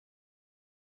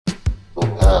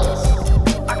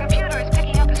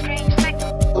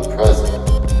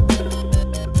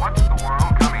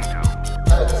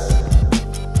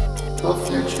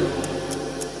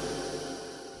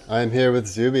I'm here with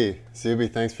Zuby. Zuby,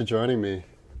 thanks for joining me.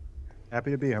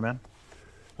 Happy to be here, man.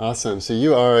 Awesome. So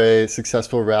you are a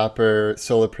successful rapper,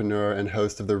 solopreneur, and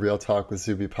host of the Real Talk with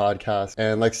Zuby podcast.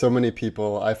 And like so many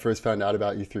people, I first found out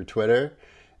about you through Twitter.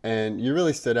 And you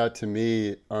really stood out to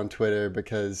me on Twitter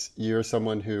because you're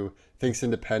someone who thinks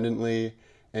independently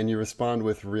and you respond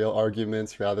with real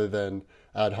arguments rather than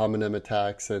ad hominem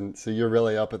attacks. And so you're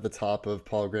really up at the top of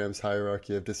Paul Graham's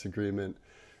hierarchy of disagreement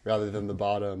rather than the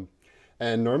bottom.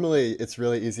 And normally it's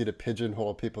really easy to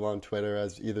pigeonhole people on Twitter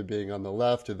as either being on the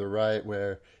left or the right,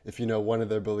 where if you know one of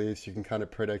their beliefs, you can kind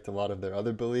of predict a lot of their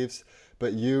other beliefs,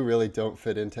 but you really don't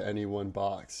fit into any one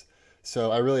box.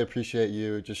 So I really appreciate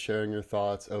you just sharing your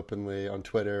thoughts openly on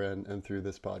Twitter and through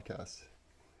this podcast.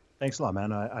 Thanks a lot,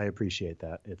 man. I appreciate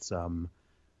that. It's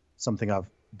something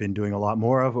I've been doing a lot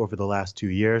more of over the last 2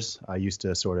 years. I used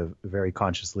to sort of very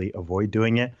consciously avoid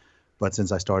doing it, but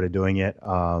since I started doing it,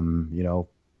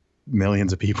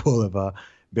 millions of people have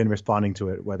been responding to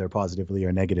it, whether positively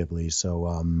or negatively.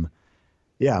 So,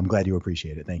 yeah, I'm glad you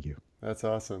appreciate it. Thank you. That's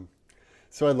awesome.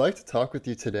 So I'd like to talk with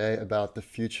you today about the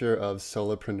future of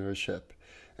solopreneurship.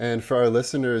 And for our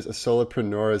listeners, a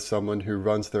solopreneur is someone who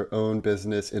runs their own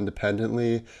business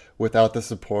independently without the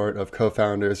support of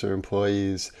co-founders or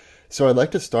employees. So I'd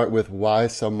like to start with why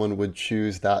someone would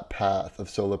choose that path of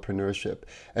solopreneurship,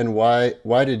 and why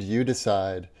did you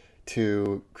decide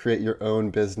to create your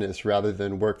own business rather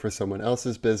than work for someone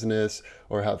else's business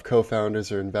or have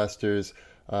co-founders or investors?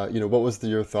 What was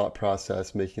your thought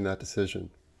process making that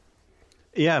decision?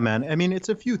 Yeah, man. I mean, it's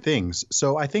a few things.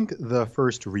 So I think the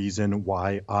first reason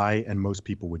why I and most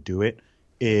people would do it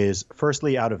is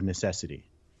firstly out of necessity,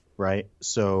 right?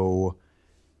 So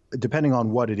depending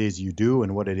on what it is you do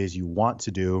and what it is you want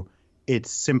to do,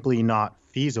 it's simply not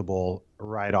feasible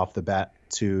right off the bat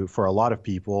for a lot of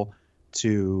people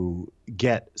to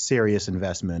get serious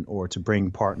investment or to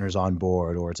bring partners on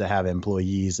board or to have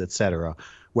employees, et cetera,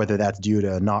 whether that's due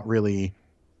to not really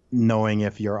knowing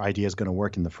if your idea is going to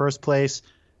work in the first place,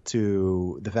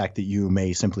 to the fact that you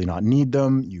may simply not need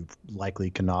them, you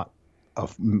likely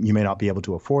you may not be able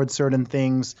to afford certain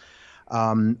things.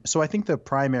 So I think the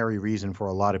primary reason for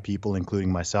a lot of people,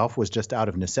 including myself, was just out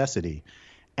of necessity,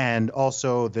 and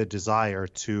also the desire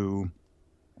to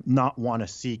not want to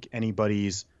seek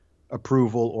anybody's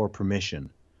approval or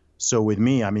permission. So with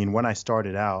me, I mean, when I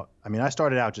started out, I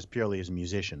started out just purely as a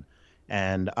musician,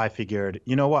 and I figured,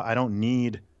 you know what, I don't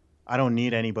need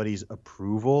anybody's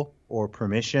approval or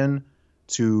permission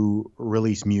to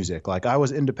release music. Like, I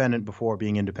was independent before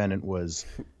being independent was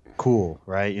cool,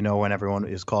 right? You know, when everyone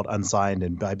is called unsigned,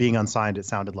 and by being unsigned, it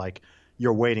sounded like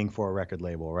you're waiting for a record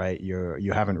label, right?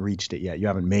 You haven't reached it yet. You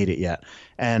haven't made it yet.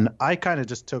 And I kind of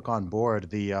just took on board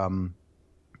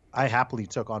I happily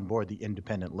took on board the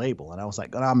independent label, and I was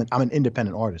like, I'm an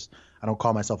independent artist. I don't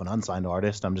call myself an unsigned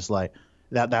artist. I'm just like,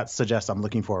 that suggests I'm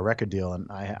looking for a record deal, and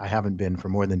I haven't been for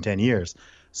more than 10 years.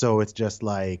 So it's just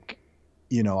like,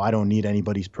 I don't need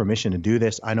anybody's permission to do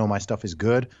this. I know my stuff is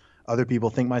good. Other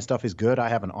people think my stuff is good. I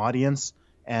have an audience,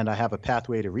 and I have a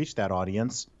pathway to reach that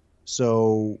audience.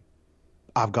 So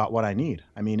I've got what I need.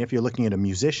 I mean, if you're looking at a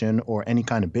musician or any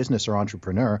kind of business or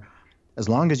entrepreneur, as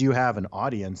long as you have an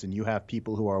audience and you have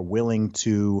people who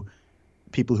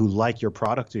like your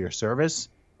product or your service,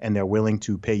 and they're willing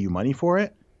to pay you money for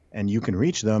it, and you can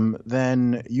reach them,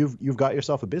 then you've got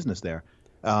yourself a business there.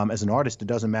 As an artist, it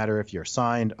doesn't matter if you're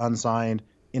signed, unsigned,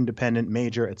 independent,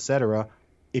 major, etc.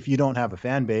 If you don't have a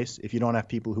fan base, if you don't have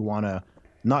people who want to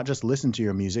not just listen to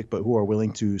your music, but who are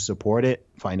willing to support it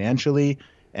financially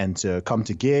and to come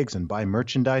to gigs and buy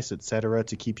merchandise, etc.,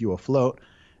 to keep you afloat,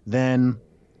 then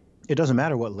it doesn't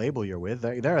matter what label you're with.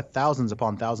 There are thousands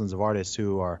upon thousands of artists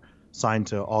who are signed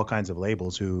to all kinds of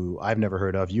labels who I've never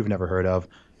heard of, you've never heard of.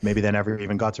 Maybe they never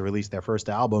even got to release their first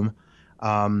album.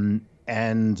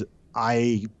 And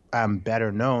I am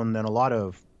better known than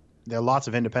there are lots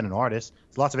of independent artists.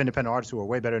 There's lots of independent artists who are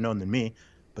way better known than me,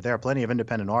 but there are plenty of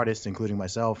independent artists, including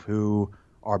myself, who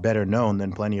are better known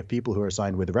than plenty of people who are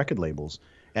signed with record labels.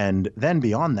 And then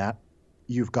beyond that,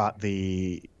 you've got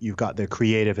the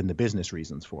creative and the business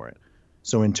reasons for it.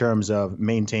 So in terms of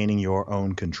maintaining your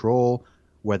own control,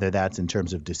 whether that's in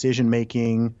terms of decision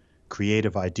making,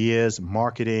 creative ideas,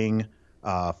 marketing,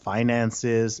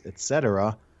 finances,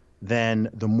 etc., then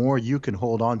the more you can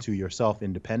hold on to yourself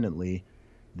independently,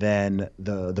 then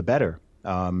the better.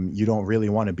 You don't really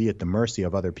want to be at the mercy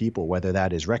of other people, whether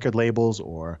that is record labels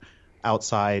or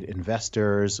outside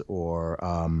investors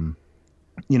or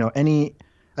any.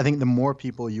 I think the more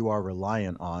people you are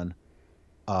reliant on,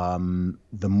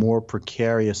 the more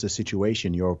precarious a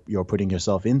situation you're putting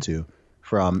yourself into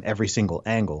from every single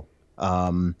angle.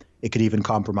 It could even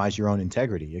compromise your own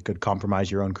integrity. It could compromise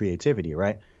your own creativity,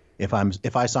 right? If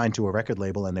I sign to a record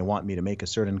label and they want me to make a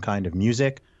certain kind of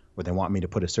music, or they want me to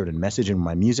put a certain message in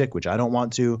my music, which I don't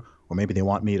want to, or maybe they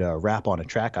want me to rap on a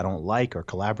track I don't like or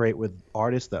collaborate with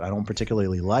artists that I don't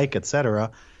particularly like,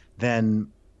 etc.,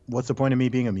 then what's the point of me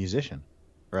being a musician,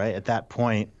 right? At that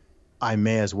point, I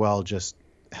may as well just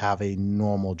have a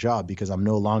normal job because I'm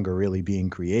no longer really being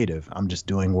creative. I'm just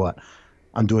doing what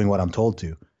I'm told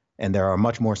to. And there are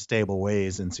much more stable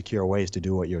ways and secure ways to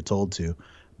do what you're told to.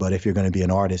 But if you're going to be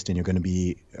an artist and you're going to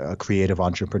be a creative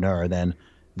entrepreneur, then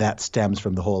that stems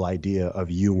from the whole idea of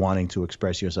you wanting to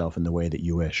express yourself in the way that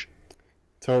you wish.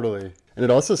 Totally. And it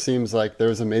also seems like there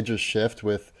was a major shift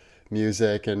with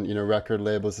music, and, you know, record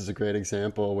labels is a great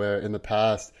example, where in the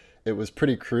past it was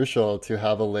pretty crucial to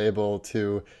have a label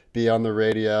to be on the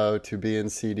radio, to be in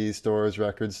CD stores,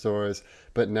 record stores.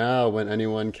 But now when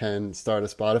anyone can start a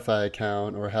Spotify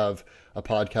account or have a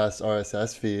podcast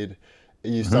RSS feed,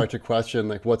 you start to question,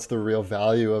 like, what's the real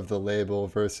value of the label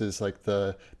versus like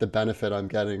the benefit I'm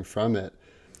getting from it.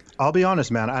 I'll be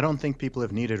honest, man, I don't think people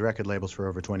have needed record labels for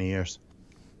over 20 years.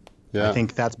 Yeah. I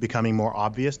think that's becoming more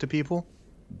obvious to people.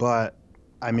 But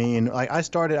I mean, like,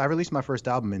 I released my first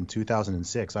album in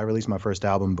 2006. I released my first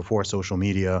album before social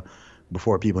media,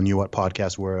 before people knew what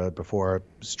podcasts were, before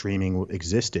streaming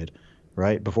existed,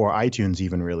 right? Before iTunes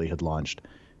even really had launched.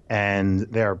 And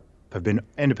there have been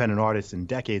independent artists and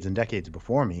decades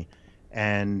before me,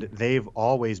 and they've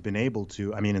always been able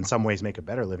to, I mean, in some ways make a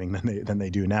better living than they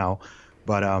do now.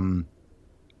 But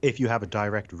if you have a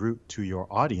direct route to your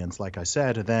audience, like I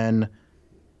said, then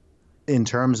in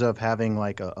terms of having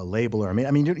like a label, or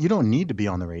I mean, you don't need to be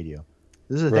on the radio.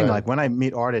 This is the thing. Like, when I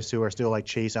meet artists who are still like,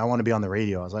 Chase, I want to be on the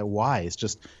radio, I was like, why?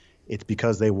 It's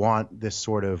because they want this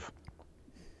sort of,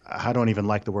 I don't even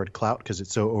like the word clout because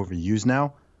it's so overused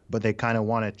now, but they kind of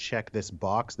want to check this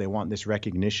box. They want this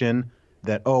recognition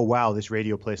that, oh, wow, this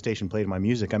radio station played my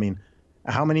music. I mean,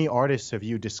 how many artists have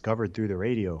you discovered through the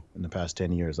radio in the past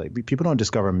 10 years? Like, young people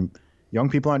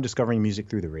aren't discovering music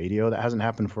through the radio. That hasn't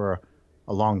happened for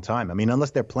a long time. I mean,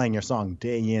 unless they're playing your song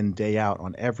day in, day out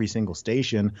on every single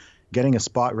station, getting a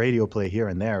spot radio play here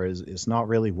and there is not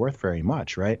really worth very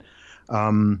much, right?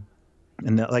 And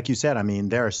like you said, I mean,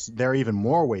 there are even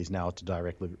more ways now to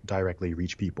directly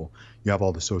reach people. You have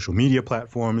all the social media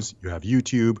platforms. You have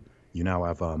YouTube. You now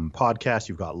have podcasts.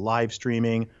 You've got live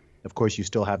streaming. Of course, you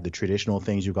still have the traditional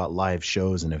things. You've got live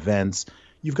shows and events.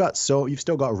 You've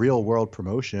still got real world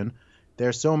promotion.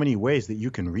 There's so many ways that you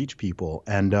can reach people.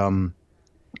 And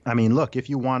I mean, look, if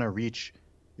you want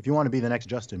to be the next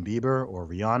Justin Bieber or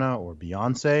Rihanna or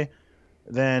Beyonce,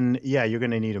 then yeah, you're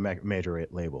going to need a major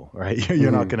label, right?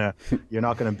 You're not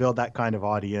gonna build that kind of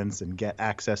audience and get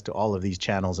access to all of these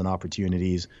channels and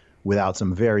opportunities without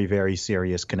some very, very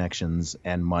serious connections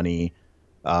and money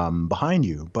behind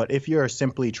you. But if you're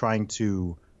simply trying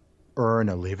to earn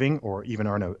a living, or even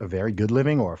earn a very good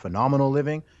living or a phenomenal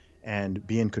living, and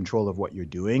be in control of what you're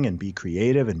doing and be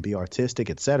creative and be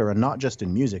artistic, etc., not just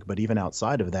in music, but even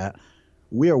outside of that,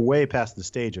 we are way past the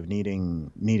stage of needing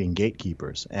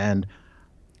gatekeepers. And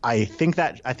I think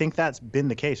that's been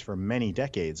the case for many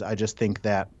decades. I just think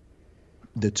that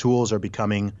the tools are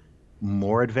becoming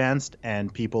more advanced,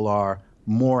 and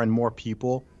more and more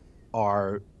people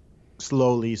are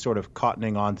slowly sort of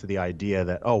cottoning on to the idea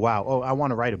that, oh, wow, I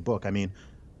want to write a book. I mean,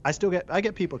 I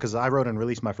get people, because I wrote and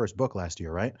released my first book last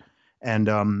year, right? And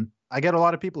I get a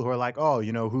lot of people who are like, oh,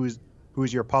 you know, who's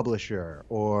your publisher,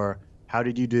 or how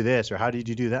did you do this, or how did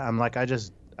you do that? I'm like, I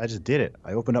just did it.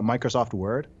 I opened up Microsoft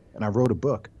Word and I wrote a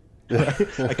book.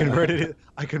 I converted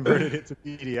it to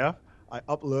PDF. I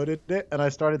uploaded it and I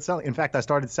started selling. In fact, I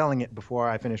started selling it before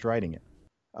I finished writing it.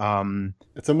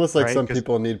 It's almost like some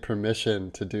people need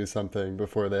permission to do something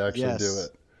before they actually do it.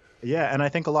 Yeah, and I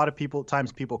think a lot of people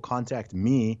contact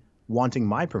me wanting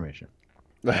my permission.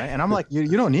 Right? And I'm like,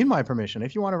 you don't need my permission.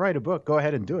 If you want to write a book, go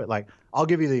ahead and do it. Like, I'll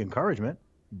give you the encouragement,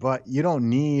 but you don't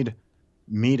need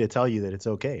me to tell you that it's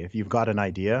okay. If you've got an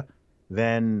idea,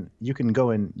 then you can go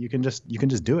and you can just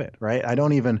do it, right?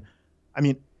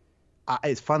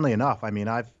 It's funnily enough, I mean,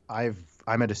 I'm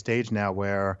at a stage now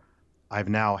where I've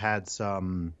now had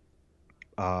some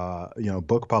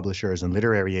book publishers and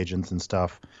literary agents and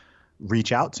stuff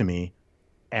reach out to me,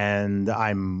 and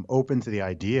I'm open to the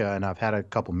idea, and I've had a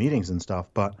couple meetings and stuff,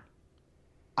 but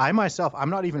I'm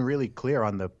not even really clear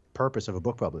on the purpose of a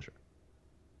book publisher.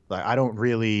 Like, I don't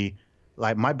really,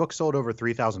 like, my book sold over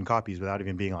 3,000 copies without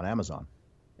even being on Amazon,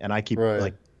 and I keep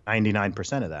like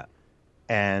 99% of that.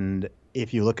 And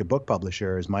if you look at book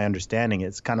publishers, my understanding,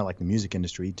 it's kind of like the music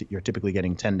industry. You're typically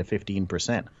getting 10 to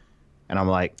 15%. And I'm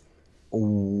like,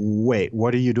 wait,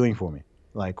 what are you doing for me?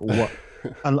 Like what?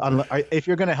 If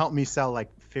you're going to help me sell like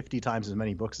 50 times as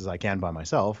many books as I can by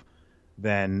myself,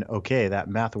 then okay, that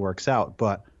math works out.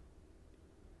 But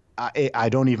I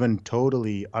don't even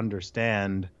totally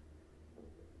understand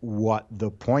what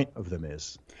the point of them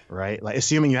is, right? Like,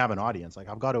 assuming you have an audience, like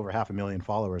I've got over 500,000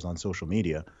 followers on social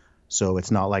media, so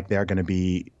it's not like they're going to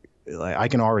be like I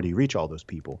can already reach all those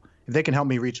people. If they can help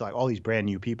me reach like all these brand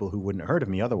new people who wouldn't have heard of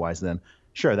me otherwise, then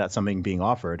sure, that's something being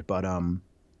offered. But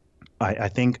I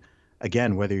think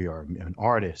again, whether you're an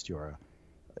artist, you're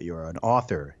an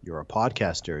author, you're a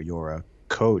podcaster, you're a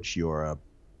coach, you're a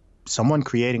someone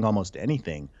creating almost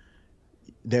anything,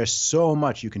 there's so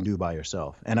much you can do by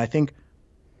yourself. And I think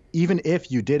even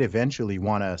if you did eventually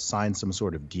want to sign some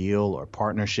sort of deal or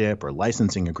partnership or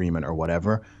licensing agreement or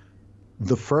whatever,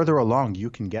 the further along you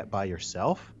can get by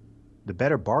yourself, the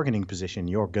better bargaining position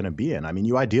you're going to be in. I mean,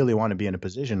 you ideally want to be in a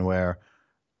position where,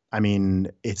 I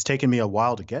mean, it's taken me a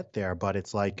while to get there, but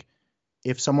it's like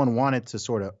if someone wanted to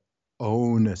sort of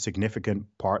own a significant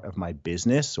part of my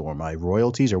business or my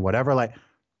royalties or whatever, like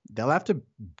they'll have to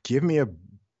give me a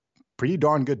pretty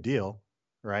darn good deal,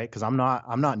 right? Because I'm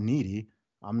not needy.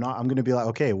 I'm going to be like,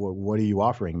 okay, well, what are you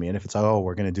offering me? And if it's like, oh,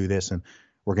 we're going to do this and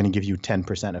we're going to give you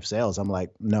 10% of sales, I'm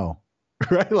like, no,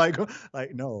 right? Like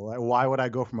no. Like, why would I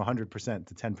go from 100%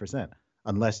 to 10%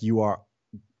 unless you are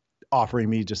offering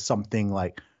me just something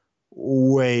like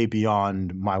way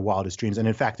beyond my wildest dreams? And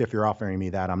in fact, if you're offering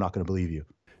me that, I'm not going to believe you.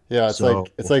 Yeah, So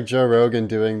it's like Joe Rogan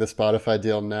doing the Spotify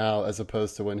deal now as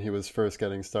opposed to when he was first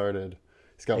getting started.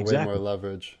 He's got way more exactly,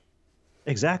 leverage.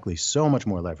 exactly, so much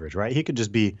more leverage, right? He could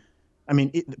just be. I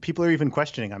mean, people are even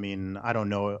questioning. I mean, I don't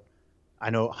know. I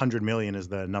know 100 million is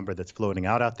the number that's floating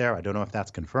out there. I don't know if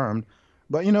that's confirmed,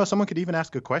 but someone could even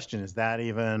ask a question: is that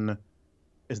even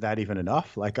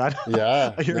enough? Like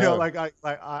Yeah, no.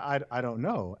 I don't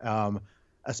know.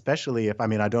 Especially if I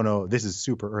mean I don't know. This is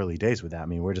super early days with that. I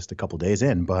mean we're just a couple days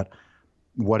in, but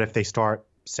what if they start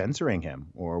censoring him,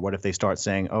 or what if they start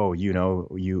saying, oh,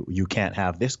 you can't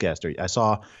have this guest? Or I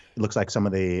saw it looks like some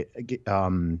of the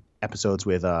episodes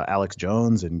with Alex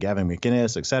Jones and Gavin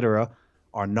McInnes, etc.,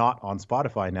 are not on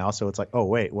Spotify now. So it's like, oh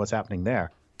wait, what's happening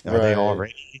there? Are they Right.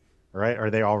 already right? Are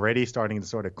they already starting to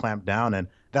sort of clamp down? And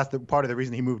that's the part of the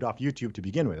reason he moved off YouTube to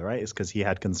begin with, right? Is because he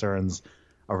had concerns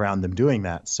around them doing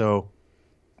that. So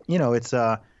it's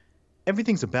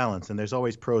everything's a balance, and there's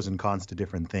always pros and cons to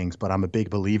different things. But I'm a big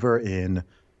believer in,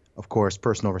 of course,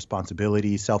 personal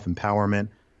responsibility, self-empowerment.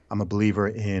 I'm a believer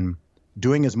in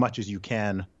doing as much as you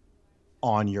can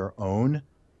on your own.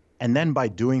 And then by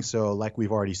doing so, like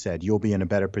we've already said, you'll be in a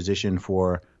better position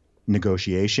for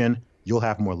negotiation. You'll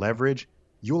have more leverage.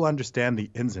 You'll understand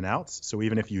the ins and outs. So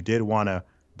even if you did want to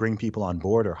bring people on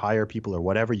board or hire people or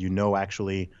whatever,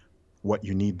 actually what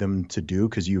you need them to do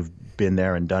because you've been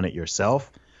there and done it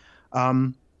yourself.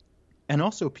 Um, and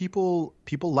also people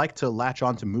like to latch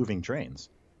on to moving trains.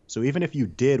 So even if you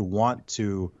did want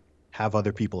to have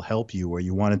other people help you or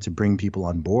you wanted to bring people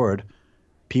on board,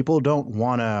 people don't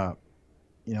want to,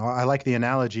 I like the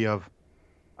analogy of,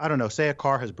 I don't know, say a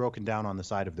car has broken down on the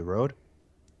side of the road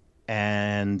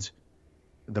and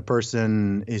the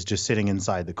person is just sitting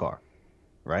inside the car,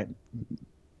 right?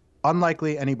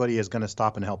 Unlikely anybody is going to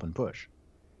stop and help and push.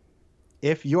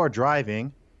 If you're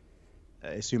driving,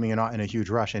 assuming you're not in a huge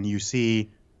rush, and you see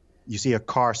a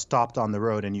car stopped on the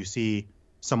road and you see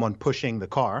someone pushing the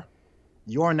car,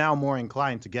 you're now more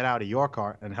inclined to get out of your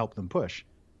car and help them push.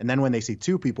 And then when they see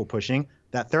two people pushing,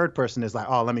 that third person is like,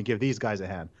 oh, let me give these guys a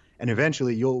hand. And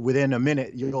eventually within a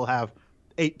minute, you'll have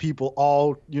 8 people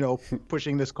all,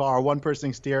 pushing this car, one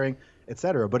person steering,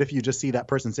 etc. But if you just see that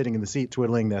person sitting in the seat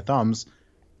twiddling their thumbs,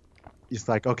 it's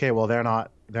like, okay, well, they're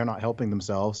not helping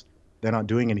themselves. They're not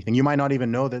doing anything. You might not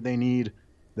even know that they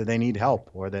need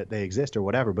help or that they exist or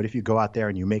whatever. But if you go out there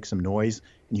and you make some noise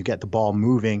and you get the ball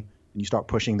moving and you start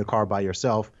pushing the car by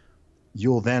yourself,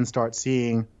 you'll then start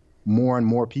seeing more and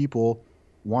more people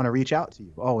want to reach out to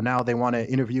you. Oh, now they want to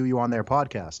interview you on their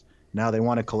podcast. Now they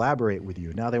want to collaborate with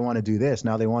you. Now they want to do this.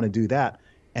 Now they want to do that.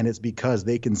 And it's because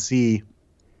they can see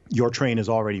your train is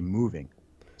already moving.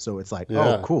 So it's like, oh,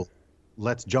 Yeah. cool.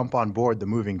 Let's jump on board the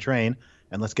moving train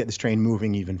and let's get this train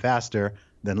moving even faster.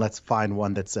 Then let's find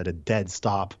one that's at a dead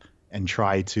stop and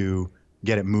try to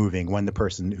get it moving when the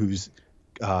person who's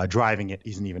driving it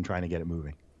isn't even trying to get it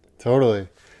moving. Totally.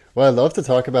 Well, I'd love to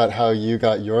talk about how you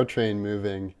got your train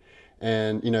moving.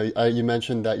 And, you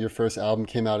mentioned that your first album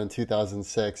came out in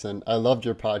 2006, and I loved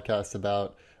your podcast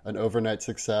about an overnight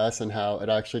success and how it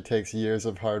actually takes years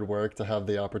of hard work to have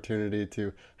the opportunity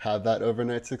to have that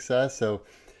overnight success. So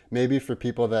maybe for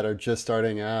people that are just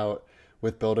starting out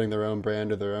with building their own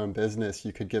brand or their own business,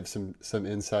 you could give some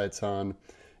insights on,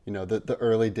 the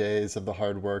early days of the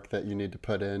hard work that you need to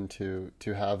put in to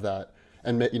have that.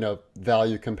 And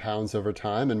value compounds over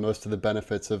time, and most of the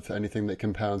benefits of anything that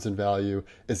compounds in value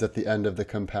is at the end of the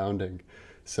compounding.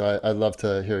 So I'd love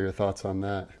to hear your thoughts on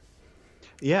that.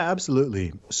 Yeah,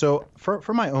 absolutely. So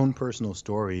for my own personal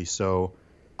story, so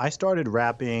I started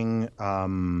rapping.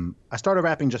 I started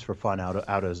rapping just for fun,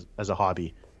 out as a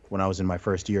hobby when I was in my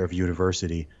first year of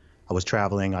university. I was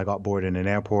traveling. I got bored in an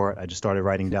airport. I just started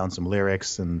writing down some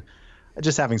lyrics and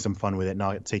just having some fun with it,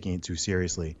 not taking it too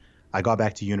seriously. I got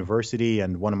back to university,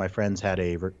 and one of my friends had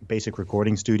a basic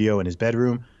recording studio in his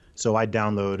bedroom. So I'd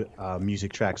download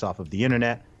music tracks off of the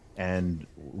internet, and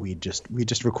we just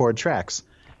record tracks.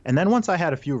 And then once I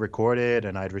had a few recorded,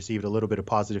 and I'd received a little bit of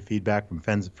positive feedback from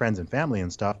friends and family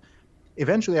and stuff,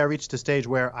 eventually I reached a stage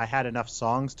where I had enough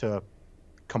songs to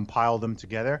compile them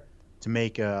together to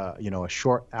make a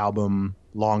short album,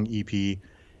 long EP.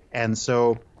 And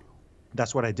so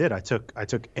that's what I did. I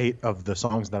took 8 of the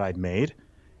songs that I'd made,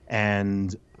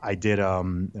 and I did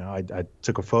I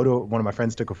took a photo. One of my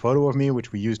friends took a photo of me,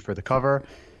 which we used for the cover,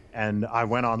 and I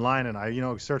went online and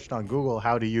I searched on Google,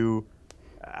 how do you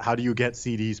get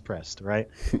CDs pressed, right?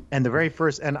 And the very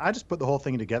first, and I just put the whole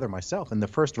thing together myself. And the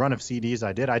first run of CDs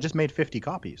I did, I just made 50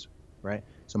 copies, right?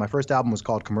 So my first album was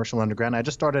called Commercial Underground. I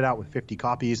just started out with 50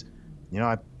 copies.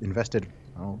 I invested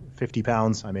 50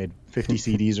 pounds. I made 50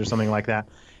 CDs or something like that.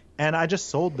 And I just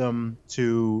sold them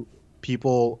to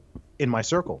people in my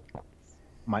circle.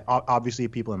 Obviously,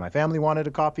 people in my family wanted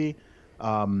a copy.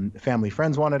 Family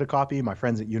friends wanted a copy. My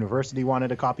friends at university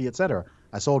wanted a copy, etc.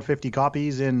 I sold 50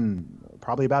 copies in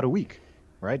probably about a week,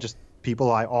 right? Just people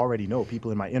I already know,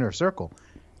 people in my inner circle.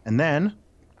 And then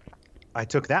I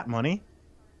took that money,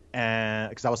 and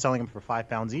because I was selling them for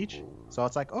 £5 each. So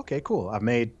it's like, okay, cool. I've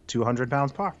made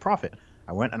 £200 profit.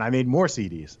 I went and I made more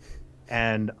CDs,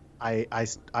 and I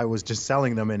was just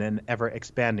selling them in an ever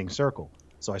expanding circle.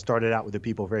 So I started out with the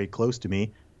people very close to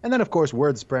me. And then, of course,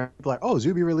 word spread. People like, oh,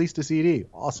 Zuby released a CD.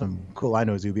 Awesome. Cool. I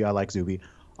know Zuby. I like Zuby.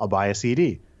 I'll buy a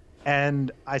CD.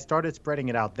 And I started spreading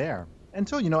it out there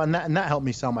until, and that helped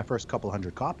me sell my first couple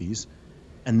hundred copies.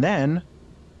 And then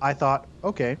I thought,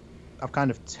 okay, I've kind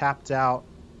of tapped out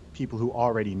people who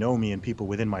already know me and people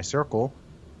within my circle.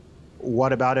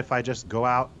 What about if I just go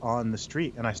out on the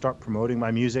street and I start promoting my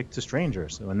music to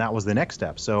strangers? And that was the next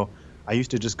step. So I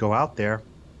used to just go out there,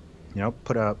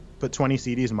 put 20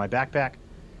 CDs in my backpack,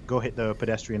 go hit the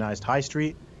pedestrianized high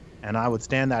street, and I would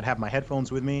stand there, I'd have my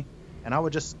headphones with me, and I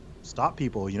would just stop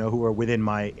people, who were within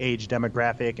my age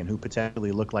demographic and who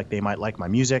potentially looked like they might like my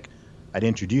music. I'd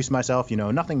introduce myself,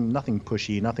 nothing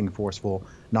pushy, nothing forceful,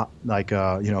 not like,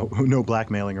 no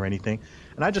blackmailing or anything.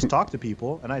 And I'd just talk to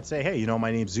people, and I'd say, hey,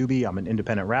 my name's Zuby. I'm an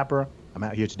independent rapper. I'm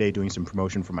out here today doing some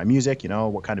promotion for my music.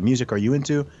 What kind of music are you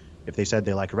into? If they said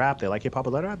they like rap, they like hip-hop,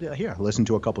 here, listen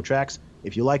to a couple tracks.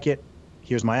 If you like it,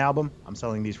 here's my album. I'm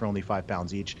selling these for only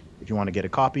 £5 each. If you want to get a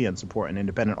copy and support an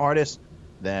independent artist,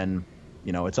 then,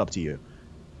 it's up to you.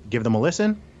 Give them a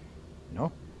listen.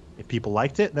 If people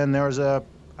liked it, then there's a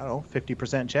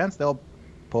 50% chance they'll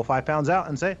pull £5 out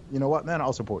and say, you know what, man,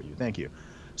 I'll support you. Thank you.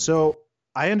 So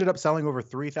I ended up selling over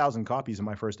 3,000 copies of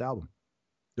my first album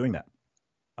doing that.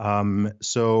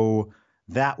 So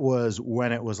that was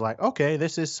when it was like, okay,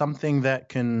 this is something that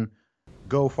can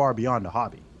go far beyond a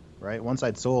hobby, right? Once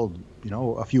I'd sold,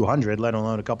 a few hundred, let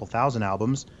alone a couple thousand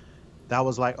albums, that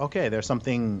was like, okay, there's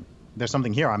something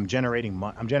here. I'm generating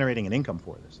an income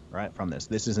for this, right? From this.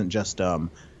 This isn't just an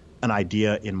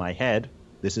idea in my head.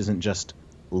 This isn't just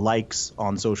likes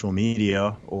on social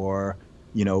media or,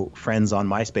 friends on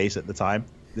MySpace at the time.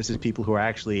 This is people who are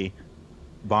actually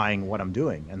buying what I'm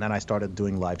doing. And then I started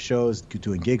doing live shows,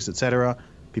 doing gigs, etc.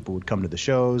 People would come to the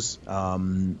shows.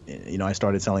 I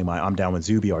started selling my I'm Down with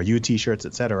Zuby or t-shirts,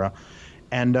 etc.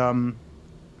 And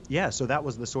so that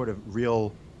was the sort of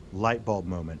real light bulb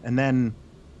moment. And then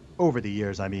over the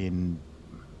years, I mean,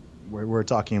 we're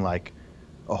talking like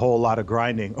a whole lot of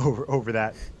grinding over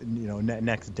that,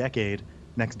 next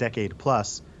decade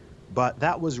plus. But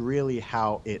that was really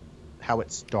how it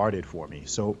started for me.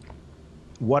 So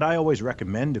what I always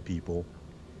recommend to people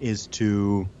is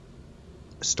to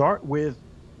start with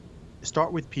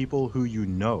people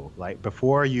who like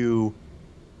before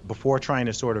trying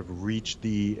to sort of reach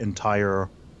the entire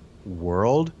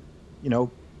world,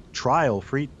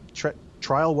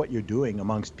 trial what you're doing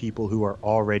amongst people who are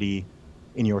already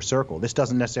in your circle. This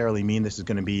doesn't necessarily mean this is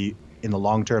going to be, in the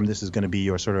long term, this is going to be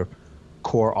your sort of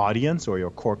core audience or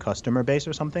your core customer base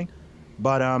or something.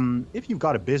 But if you've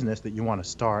got a business that you want to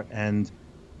start, and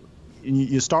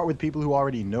you start with people who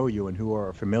already know you and who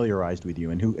are familiarized with you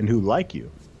and who like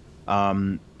you,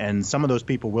 and some of those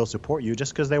people will support you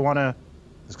just because they want to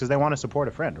It's because they want to support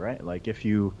a friend, right? Like if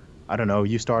you, I don't know,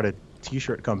 you start a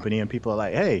t-shirt company and people are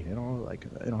like, hey,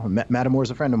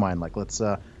 Matamore's a friend of mine. Like, let's,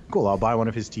 cool, I'll buy one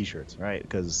of his t-shirts, right?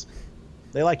 Because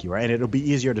they like you, right? And it'll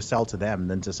be easier to sell to them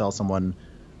than to sell someone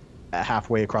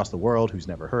halfway across the world who's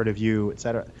never heard of you,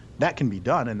 etc. That can be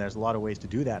done, and there's a lot of ways to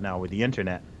do that now with the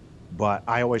internet. But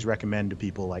I always recommend to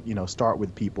people, like, start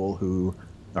with people who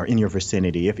are in your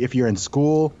vicinity. If you're in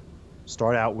school,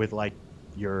 start out with like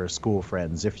your school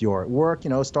friends. If you're at work,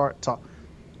 start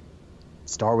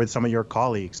with some of your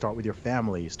colleagues, start with your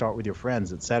family, start with your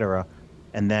friends, etc.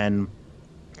 And then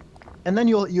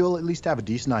you'll at least have a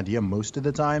decent idea most of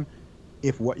the time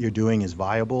if what you're doing is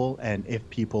viable and if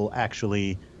people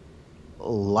actually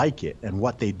like it and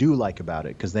what they do like about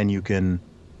it, because then you can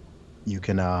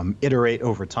iterate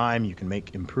over time. You can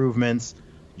make improvements.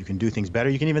 You can do things better.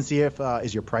 You can even see if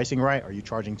is your pricing right? Are you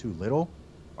charging too little?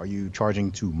 Are you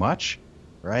charging too much?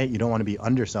 Right? You don't want to be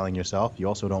underselling yourself. You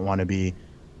also don't want to be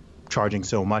charging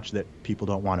so much that people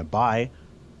don't want to buy.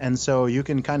 And so you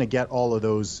can kind of get all of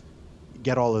those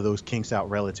kinks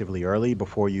out relatively early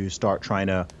before you start trying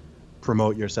to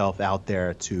promote yourself out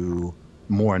there to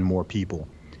more and more people.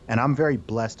 And I'm very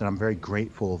blessed and I'm very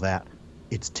grateful that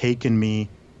it's taken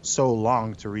me so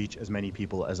long to reach as many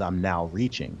people as I'm now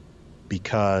reaching,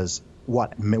 because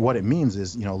what it means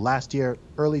is, last year,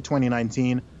 early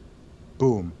 2019,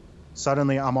 boom,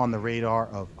 suddenly I'm on the radar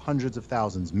of hundreds of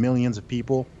thousands, millions of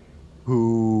people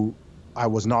who I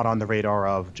was not on the radar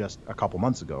of just a couple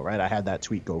months ago, right? I had that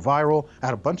tweet go viral. I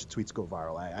had a bunch of tweets go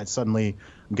viral. I suddenly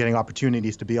am getting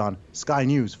opportunities to be on Sky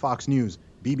News, Fox News,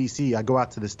 BBC. I go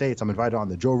out to the States. I'm invited on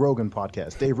the Joe Rogan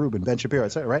podcast, Dave Rubin, Ben Shapiro,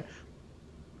 etc., right?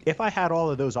 If I had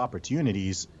all of those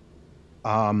opportunities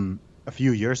a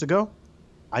few years ago,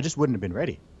 I just wouldn't have been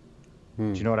ready.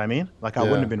 Do you know what I mean? Like, I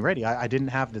wouldn't have been ready. I didn't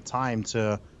have the time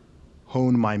to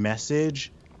hone my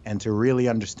message and to really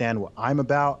understand what I'm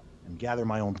about and gather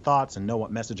my own thoughts and know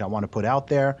what message I want to put out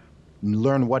there and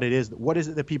learn what it is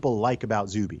that people like about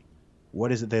Zuby.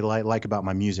 What is it they like about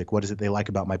my music? What is it they like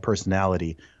about my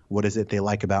personality? What is it they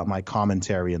like about my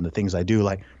commentary and the things I do?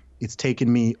 Like, it's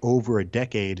taken me over a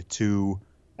decade to,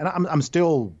 and I'm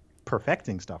still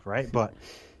perfecting stuff, right? But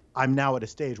I'm now at a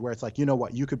stage where it's like, you know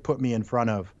what, you could put me in front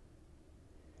of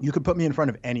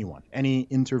anyone, any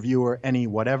interviewer, any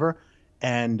whatever,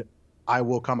 and I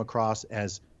will come across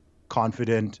as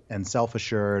confident and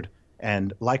self-assured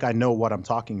and like I know what I'm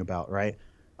talking about, right?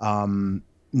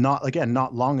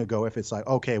 Not long ago, if it's like,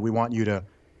 okay, we want you to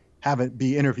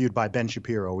be interviewed by Ben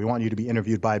Shapiro, we want you to be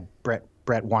interviewed by Brett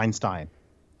Weinstein,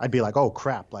 I'd be like, oh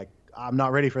crap, like I'm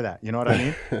not ready for that. You know what I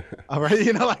mean? I'm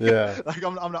ready, like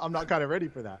I'm not kind of ready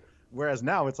for that. Whereas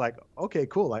now it's like, okay,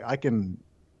 cool, like I can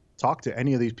talk to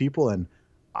any of these people and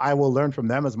I will learn from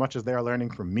them as much as they're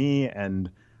learning from me. And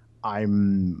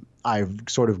I've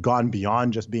sort of gone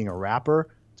beyond just being a rapper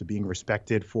to being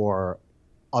respected for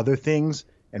other things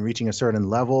and reaching a certain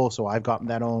level. So I've got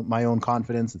my own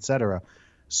confidence, etc.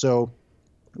 So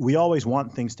we always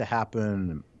want things to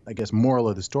happen. I guess moral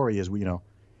of the story is,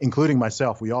 including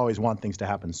myself, we always want things to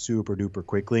happen super duper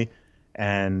quickly.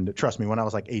 And trust me, when I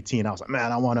was like 18, I was like,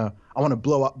 man, I want to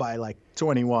blow up by like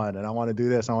 21 and I want to do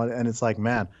this. And it's like,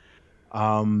 man,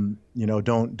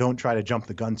 don't try to jump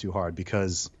the gun too hard,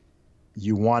 because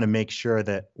you want to make sure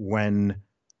that when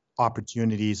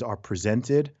opportunities are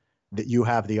presented, that you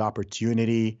have the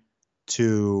opportunity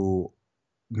to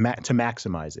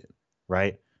maximize it,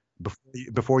 right?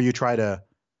 Before you try to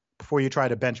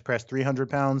bench press 300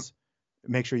 pounds,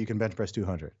 make sure you can bench press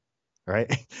 200,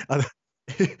 right?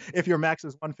 If your max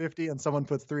is 150 and someone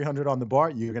puts 300 on the bar,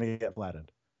 you're going to get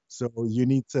flattened. So you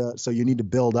need to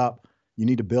build up. You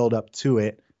need to build up to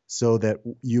it so that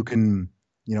you can,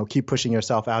 keep pushing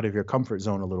yourself out of your comfort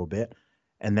zone a little bit.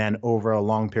 And then over a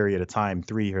long period of time,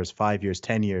 3 years, 5 years,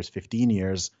 10 years, 15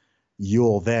 years,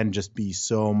 you'll then just be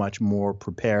so much more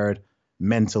prepared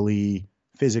mentally,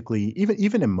 physically,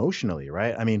 even emotionally,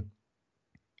 right? I mean,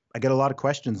 I get a lot of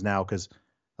questions now because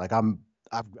like I'm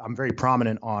very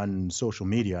prominent on social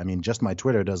media. I mean, just my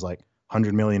Twitter does like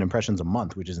 100 million impressions a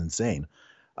month, which is insane.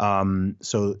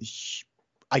 So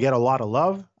I get a lot of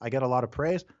love. I get a lot of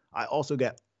praise. I also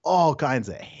get all kinds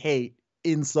of hate,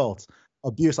 insults,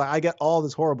 abuse. I get all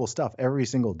this horrible stuff every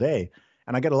single day.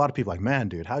 And I get a lot of people like, man,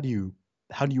 dude, how do you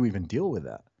even deal with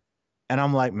that? And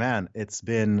I'm like, man, it's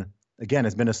been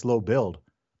a slow build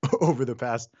over the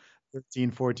past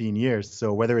 13, 14 years.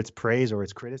 So whether it's praise or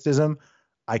it's criticism,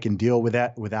 I can deal with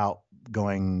that without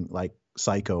going like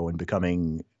psycho and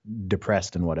becoming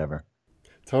depressed and whatever.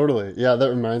 Totally. Yeah, that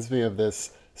reminds me of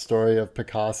this story of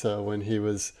Picasso when he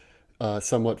was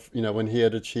somewhat, when he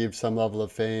had achieved some level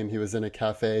of fame, he was in a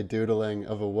cafe doodling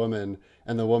of a woman,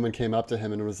 and the woman came up to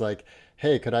him and was like,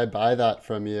 "Hey, could I buy that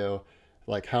from you?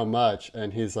 Like, how much?"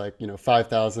 And he's like,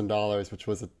 $5,000, which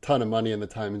was a ton of money in the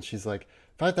time. And she's like,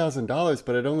 $5,000,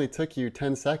 but it only took you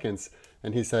 10 seconds.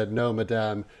 And he said, "No,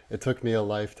 madame, it took me a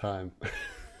lifetime."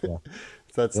 Yeah.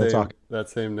 It's that Real same talk. that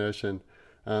same notion.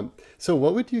 So,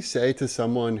 what would you say to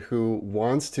someone who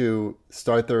wants to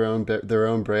start their own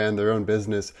brand, their own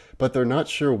business, but they're not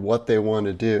sure what they want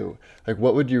to do? Like,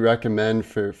 what would you recommend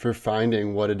for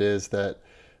finding what it is that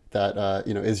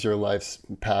is your life's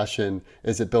passion?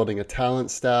 Is it building a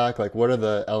talent stack? Like, what are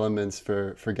the elements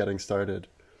for getting started?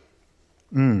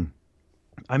 Mm.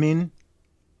 I mean,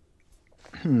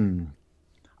 hmm.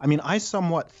 I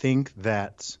somewhat think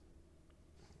that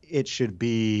it should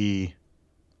be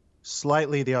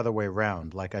slightly the other way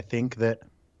around. Like, I think that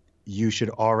you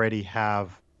should already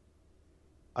have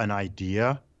an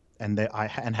idea, and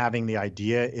having the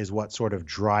idea is what sort of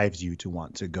drives you to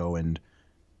want to go and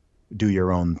do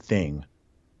your own thing.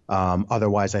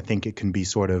 Otherwise, I think it can be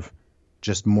sort of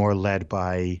just more led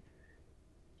by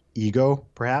ego,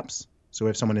 perhaps. So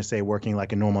if someone is, say, working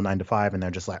like a normal 9 to 5, and they're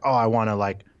just like, oh, I want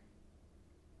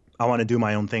to do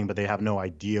my own thing, but they have no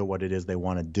idea what it is they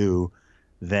want to do,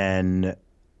 then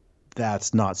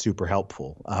that's not super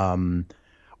helpful.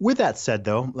 With that said,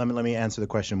 though, let me answer the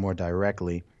question more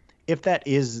directly. If that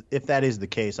is the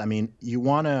case, you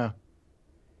want to.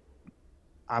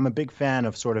 I'm a big fan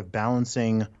of sort of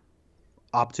balancing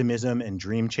optimism and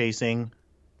dream chasing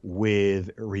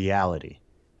with reality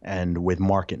and with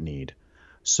market need.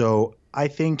 So I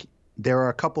think there are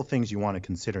a couple things you want to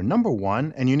consider. Number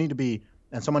one, and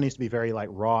someone needs to be very like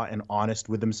raw and honest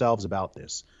with themselves about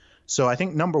this. So I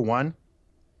think number one,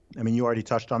 you already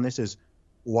touched on this, is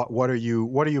what are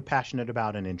you passionate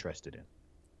about and interested in,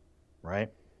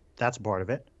 right? That's part of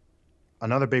it.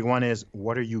 Another big one is,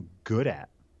 what are you good at,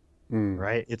 Mm,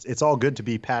 right? It's all good to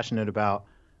be passionate about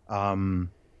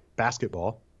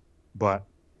basketball, but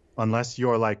unless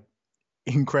you're like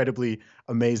incredibly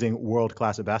amazing world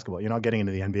class at basketball, you're not getting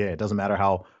into the NBA. It doesn't matter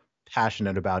how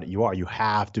passionate about it you are. You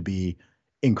have to be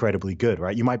incredibly good,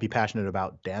 right? You might be passionate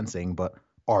about dancing, but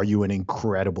are you an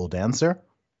incredible dancer?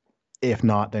 If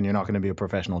not, then you're not going to be a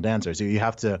professional dancer. So you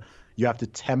have to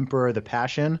temper the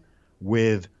passion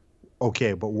with,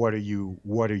 okay, but what are you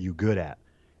good at?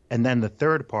 And then the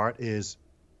third part is,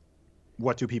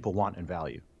 what do people want and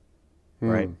value,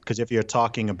 right? mm, Because if you're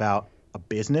talking about a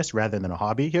business rather than a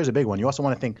hobby, here's a big one. You also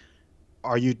want to think,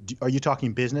 are you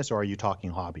talking business or are you talking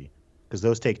hobby? Because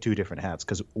those take two different hats.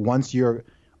 Because once you're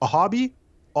a hobby,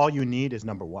 all you need is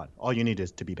number one. All you need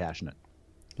is to be passionate,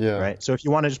 yeah. right? So if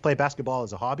you want to just play basketball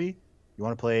as a hobby, you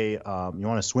want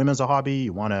to swim as a hobby,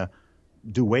 you want to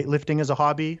do weightlifting as a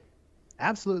hobby,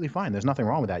 absolutely fine. There's nothing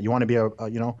wrong with that. You want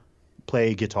to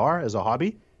play guitar as a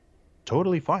hobby,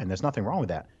 totally fine. There's nothing wrong with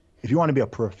that. If you want to be a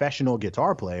professional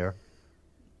guitar player,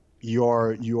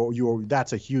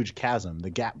 that's a huge chasm. The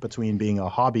gap between being a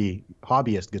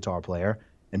hobbyist guitar player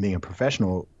and being a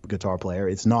professional guitar player,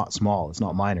 it's not small, it's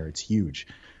not minor, it's huge.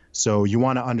 So you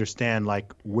want to understand,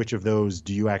 like, which of those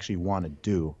do you actually want to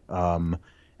do.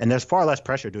 And there's far less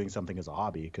pressure doing something as a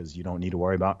hobby because you don't need to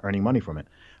worry about earning money from it.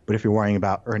 But if you're worrying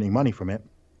about earning money from it,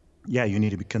 yeah, you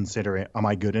need to be considering, am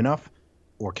I good enough,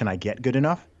 or can I get good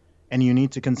enough? And you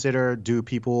need to consider, do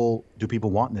people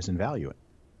want this and value it?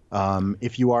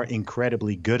 If you are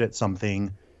incredibly good at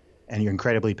something and you're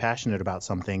incredibly passionate about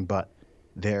something, but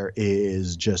there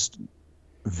is just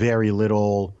very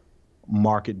little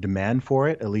market demand for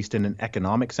it, at least in an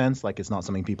economic sense, like it's not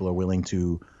something people are willing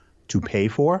to pay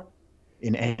for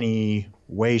in any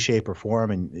way, shape, or form,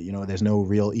 and there's no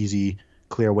real easy,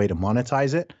 clear way to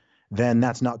monetize it, then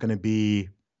that's not going to be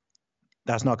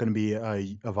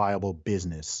a viable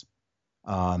business.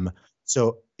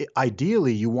 So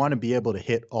ideally, you want to be able to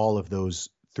hit all of those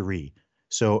three.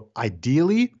 So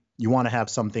ideally, you want to have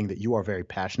something that you are very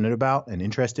passionate about and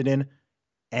interested in,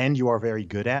 and you are very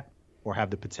good at, or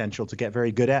have the potential to get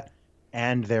very good at,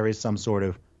 and there is some sort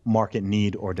of market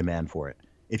need or demand for it.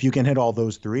 If you can hit all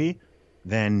those three,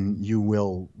 then you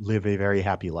will live a very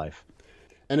happy life.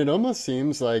 And it almost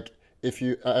seems like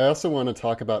I also want to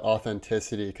talk about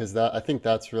authenticity because I think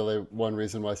that's really one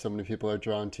reason why so many people are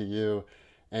drawn to you.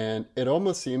 And it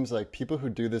almost seems like people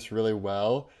who do this really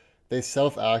well, they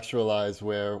self-actualize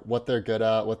where what they're good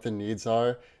at, what the needs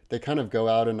are. They kind of go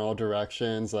out in all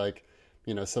directions. Like,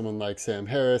 someone like Sam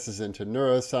Harris is into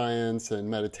neuroscience and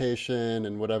meditation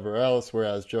and whatever else,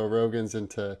 whereas Joe Rogan's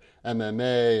into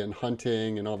MMA and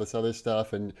hunting and all this other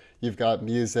stuff. And you've got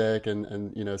music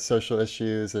and social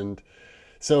issues. And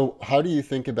So, how do you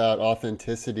think about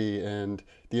authenticity and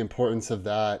the importance of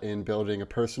that in building a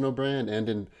personal brand and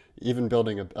in even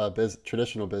building a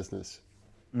traditional business?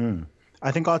 Mm.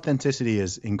 I think authenticity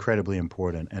is incredibly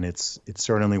important, and it's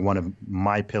certainly one of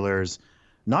my pillars,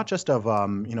 not just of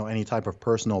any type of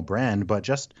personal brand, but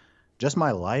just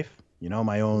my life.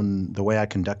 My own the way I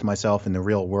conduct myself in the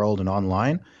real world and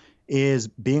online is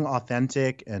being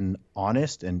authentic and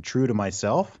honest and true to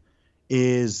myself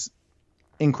is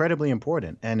incredibly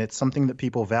important, and it's something that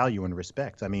people value and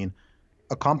respect. I mean,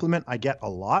 a compliment I get a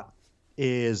lot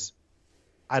is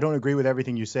I don't agree with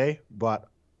everything you say, but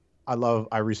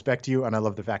I respect you and I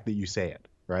love the fact that you say it,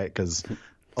 right? Because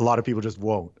a lot of people just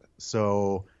won't.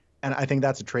 So, and I think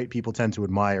that's a trait people tend to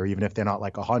admire, even if they're not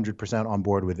like 100% on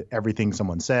board with everything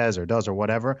someone says or does or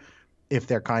whatever. If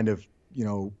they're kind of,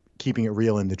 keeping it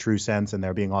real in the true sense and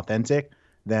they're being authentic,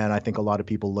 then I think a lot of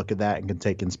people look at that and can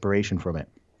take inspiration from it.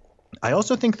 I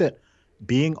also think that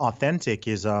being authentic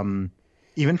is,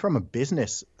 even from a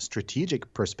business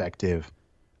strategic perspective,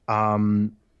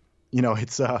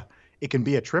 it's it can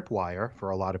be a tripwire for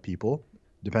a lot of people,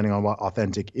 depending on what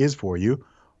authentic is for you.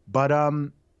 But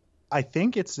I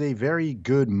think it's a very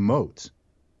good moat,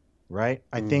 right?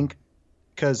 I think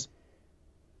because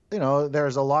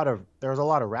there's a lot of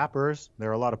rappers, there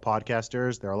are a lot of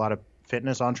podcasters, there are a lot of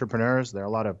fitness entrepreneurs, there are a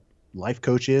lot of life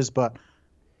coaches, but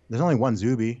there's only one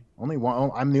Zuby, only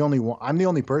one. I'm the only one. I'm the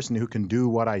only person who can do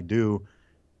what I do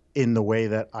in the way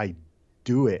that I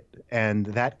do it, and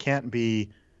that can't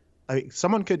be.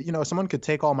 Someone could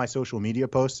take all my social media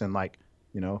posts and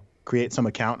create some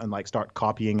account and start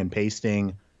copying and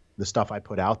pasting the stuff I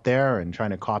put out there and trying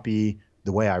to copy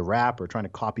the way I rap or trying to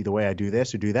copy the way I do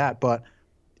this or do that, but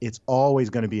it's always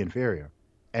going to be inferior,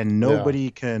 and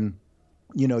nobody can.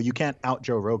 You can't out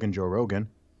Joe Rogan.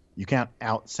 You can't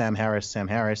out Sam Harris,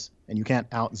 and you can't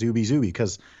out Zuby,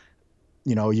 because,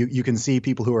 you can see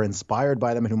people who are inspired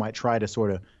by them and who might try to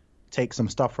sort of take some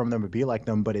stuff from them or be like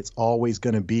them, but it's always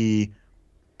going to be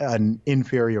an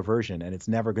inferior version, and it's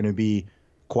never going to be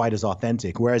quite as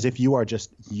authentic. Whereas if you are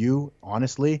just you,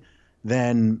 honestly,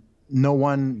 then no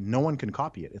one can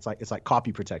copy it. It's like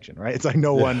copy protection, right? It's like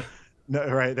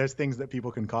right? There's things that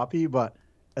people can copy, but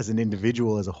as an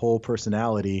individual, as a whole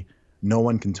personality, no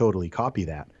one can totally copy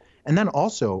that. And then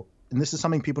also, and this is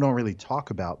something people don't really talk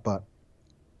about, but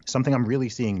something I'm really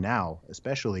seeing now,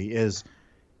 especially, is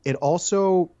it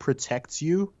also protects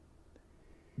you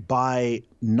by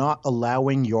not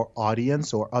allowing your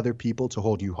audience or other people to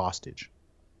hold you hostage,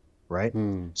 right?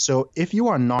 So if you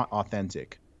are not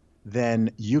authentic, then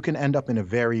you can end up in a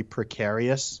very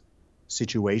precarious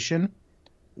situation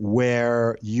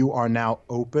where you are now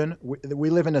open.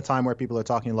 We live in a time where people are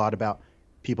talking a lot about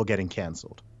people getting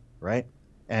canceled, right?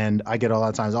 And I get a lot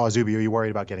of times, oh, Zuby, are you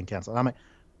worried about getting canceled? I'm like,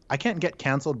 I can't get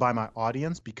canceled by my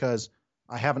audience because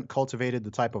I haven't cultivated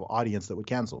the type of audience that would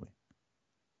cancel me,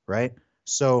 right?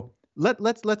 So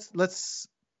let's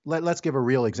give a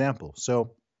real example.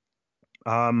 So,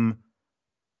 from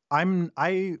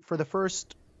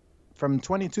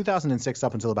 2006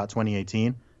 up until about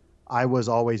 2018, I was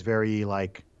always very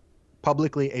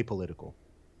publicly apolitical.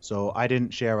 So I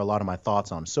didn't share a lot of my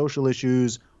thoughts on social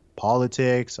issues,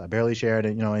 politics. I barely shared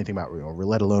anything about,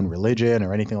 let alone religion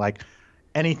or anything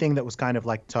that was kind of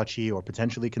touchy or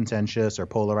potentially contentious or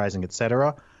polarizing,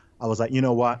 etc. I was like, you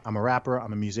know what? I'm a rapper.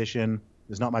 I'm a musician.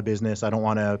 It's not my business. I don't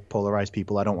want to polarize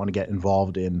people. I don't want to get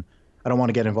involved in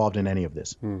any of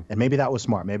this. And maybe that was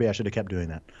smart. Maybe I should have kept doing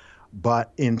that.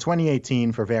 But in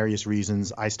 2018, for various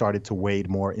reasons, I started to wade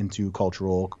more into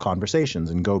cultural conversations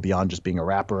and go beyond just being a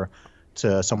rapper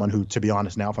to someone who, to be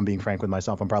honest, now, if I'm being frank with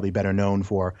myself, I'm probably better known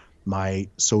for my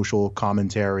social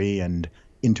commentary and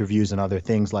interviews and other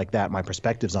things like that, my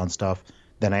perspectives on stuff,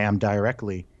 than I am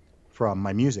directly from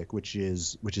my music, which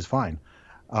is fine.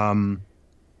 So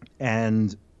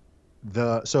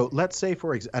let's say,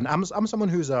 and I'm someone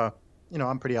who's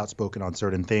I'm pretty outspoken on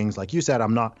certain things. Like you said,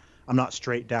 I'm not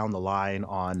straight down the line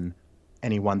on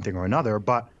any one thing or another,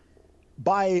 but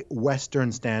by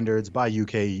Western standards, by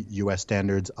UK US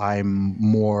standards, I'm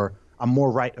more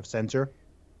right of center.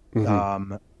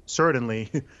 Certainly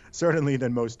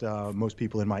than most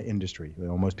people in my industry.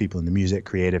 Most people in the music,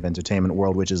 creative, entertainment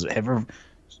world, which is ever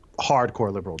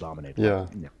hardcore liberal dominated. Yeah.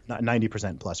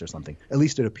 90% plus or something. At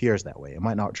least it appears that way. It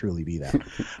might not truly be that.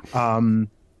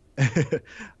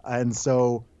 And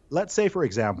so let's say, for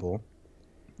example,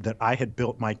 that I had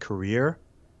built my career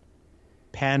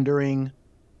pandering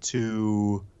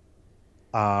to,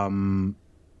 pandering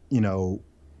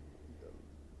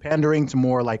to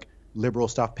more liberal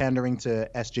stuff, pandering to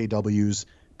SJWs,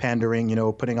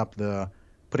 pandering, putting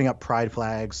up pride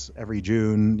flags every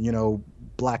June,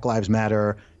 Black Lives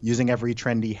Matter, using every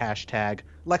trendy hashtag,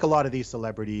 like a lot of these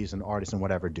celebrities and artists and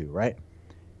whatever do, right?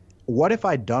 What if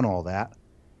I'd done all that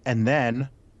and then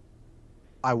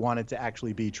I wanted to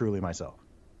actually be truly myself,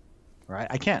 right?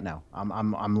 I can't now.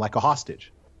 I'm like a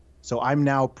hostage. So I'm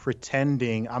now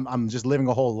pretending, I'm just living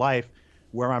a whole life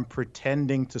where I'm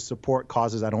pretending to support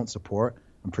causes I don't support.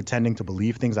 I'm pretending to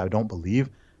believe things I don't believe.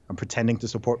 I'm pretending to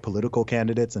support political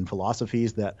candidates and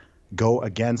philosophies that go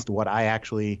against what I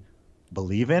actually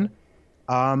believe in.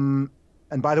 And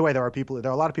by the way, there are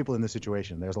a lot of people in this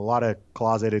situation. There's a lot of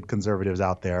closeted conservatives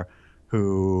out there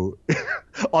who,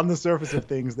 on the surface of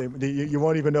things, you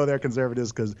won't even know they're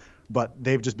conservatives but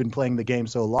they've just been playing the game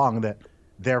so long that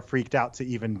they're freaked out to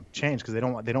even change because they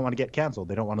don't want to get canceled.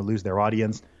 They don't want to lose their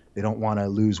audience. They don't want to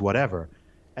lose whatever.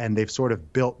 And they've sort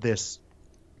of built this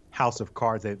house of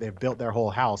cards. They've built their whole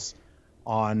house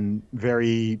on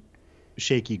very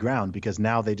shaky ground because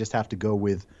now they just have to go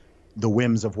with the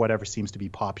whims of whatever seems to be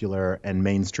popular and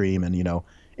mainstream. And,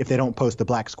 if they don't post the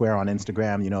black square on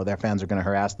Instagram, their fans are going to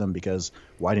harass them because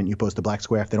why didn't you post the black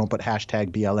square? If they don't put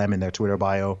hashtag BLM in their Twitter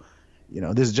bio,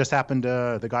 this just happened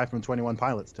to the guy from 21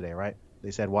 Pilots today, right?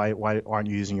 They said, why aren't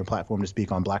you using your platform to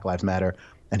speak on Black Lives Matter?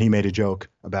 And he made a joke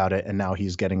about it. And now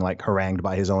he's getting like harangued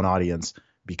by his own audience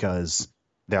because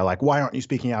they're like, why aren't you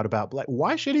speaking out about black?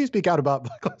 Why should he speak out about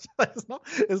Black Lives Matter?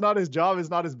 It's not his job. It's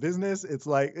not his business. It's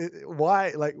like,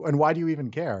 why? Like, and why do you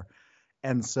even care?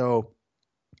 And so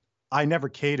I never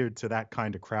catered to that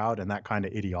kind of crowd and that kind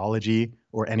of ideology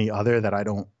or any other that I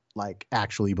don't like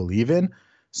actually believe in.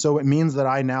 So it means that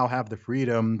I now have the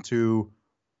freedom to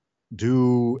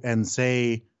do and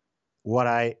say what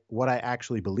I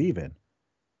actually believe in.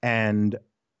 And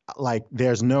like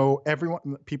there's no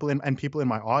people in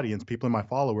my audience, people in my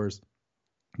followers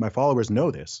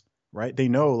know this, right? They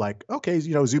know like, okay,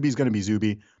 Zuby's going to be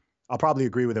Zuby. I'll probably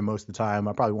agree with him most of the time.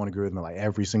 I probably won't agree with him like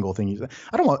every single thing he says.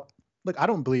 I don't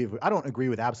agree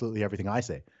with absolutely everything I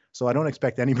say. So I don't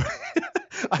expect anybody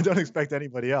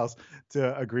else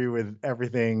to agree with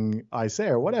everything I say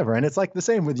or whatever. And it's like the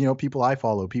same with, people I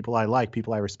follow, people I like,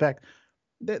 people I respect.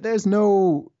 There are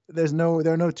no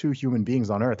two human beings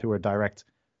on earth who are direct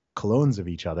clones of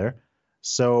each other.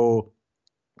 So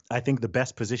I think the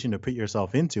best position to put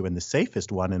yourself into and the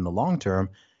safest one in the long term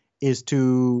is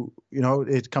to,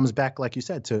 it comes back, like you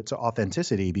said, to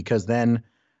authenticity, because then,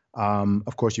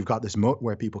 of course, you've got this moat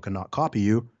where people cannot copy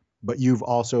you, but you've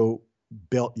also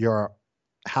built your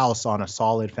house on a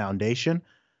solid foundation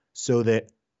so that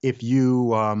if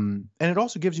you, and it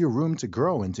also gives you room to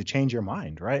grow and to change your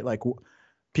mind, right? Like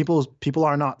people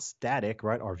are not static,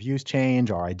 right? Our views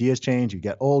change, our ideas change. You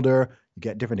get older, you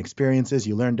get different experiences,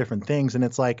 you learn different things. And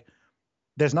it's like,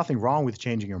 there's nothing wrong with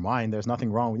changing your mind. There's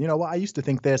nothing wrong with, I used to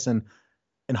think this, and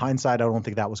in hindsight, I don't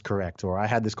think that was correct. Or I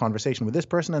had this conversation with this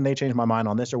person and they changed my mind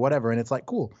on this or whatever. And it's like,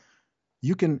 cool,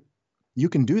 you can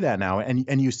do that now.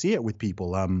 And you see it with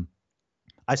people.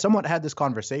 I somewhat had this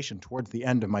conversation towards the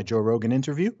end of my Joe Rogan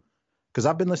interview, because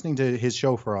I've been listening to his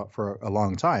show for a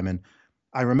long time. And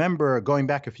I remember going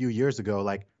back a few years ago,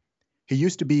 like he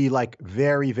used to be like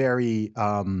very, very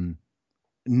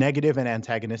negative and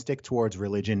antagonistic towards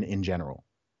religion in general,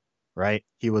 right?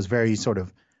 He was very sort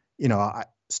of,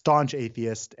 staunch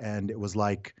atheist, and it was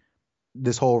like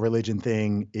this whole religion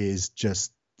thing is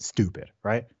just stupid,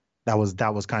 right? That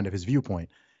was kind of his viewpoint.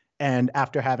 And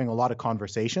after having a lot of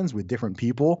conversations with different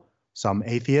people, some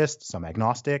atheists, some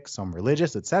agnostic, some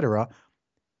religious, etc.,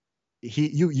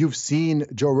 you've seen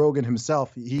Joe Rogan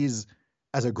himself. He's,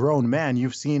 as a grown man,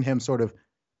 you've seen him sort of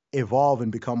evolve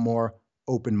and become more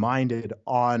open-minded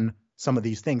on some of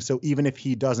these things. So even if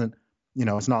he doesn't,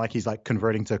 it's not like he's like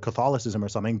converting to Catholicism or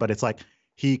something, but it's like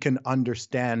he can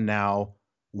understand now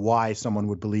why someone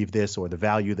would believe this or the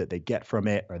value that they get from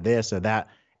it or this or that.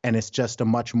 And it's just a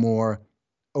much more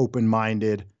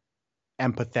open-minded,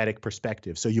 empathetic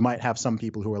perspective. So you might have some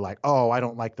people who are like, oh, I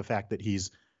don't like the fact that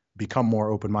he's become more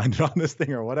open-minded on this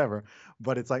thing or whatever.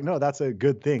 But it's like, no, that's a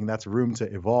good thing. That's room to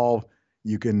evolve.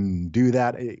 You can do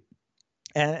that.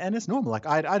 And it's normal. Like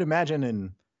I'd imagine,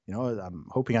 and, I'm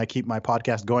hoping I keep my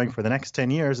podcast going for the next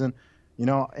 10 years. And,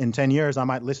 in 10 years, I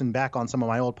might listen back on some of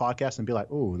my old podcasts and be like,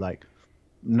 oh, like,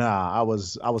 nah, I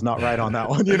was not right on that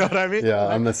one. You know what I mean? Yeah,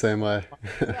 like, I'm the same way.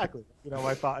 Exactly.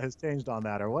 My thought has changed on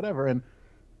that or whatever. And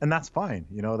that's fine.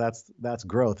 That's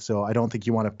growth. So I don't think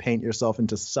you want to paint yourself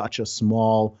into such a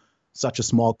small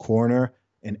corner,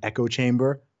 an echo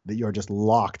chamber, that you're just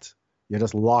locked. You're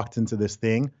just locked into this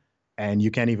thing, and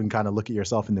you can't even kind of look at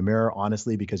yourself in the mirror,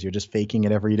 honestly, because you're just faking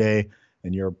it every day,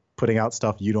 and you're putting out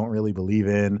stuff you don't really believe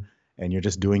in, and you're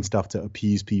just doing stuff to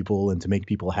appease people and to make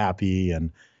people happy.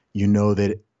 And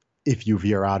that if you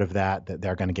veer out of that, that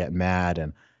they're going to get mad,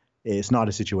 and it's not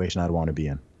a situation I'd want to be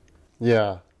in.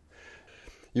 Yeah.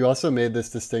 You also made this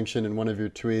distinction in one of your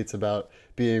tweets about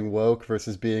being woke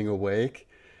versus being awake.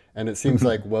 And it seems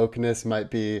like wokeness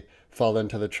might be fall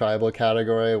into the tribal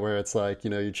category where it's like,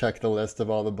 you check the list of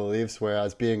all the beliefs,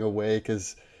 whereas being awake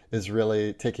is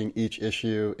really taking each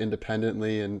issue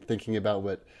independently and thinking about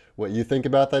what you think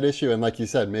about that issue. And like you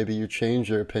said, maybe you change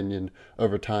your opinion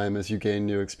over time as you gain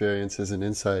new experiences and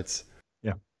insights.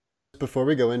 Yeah. Before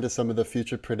we go into some of the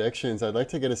future predictions, I'd like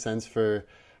to get a sense for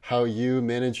how you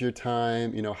manage your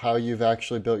time, how you've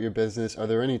actually built your business. Are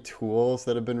there any tools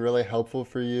that have been really helpful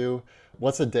for you?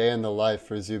 What's a day in the life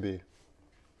for Zuby?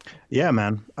 Yeah,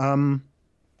 man.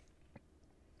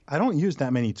 I don't use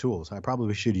that many tools. I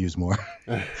probably should use more.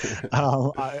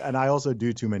 And I also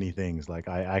do too many things. Like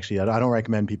I don't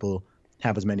recommend people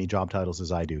have as many job titles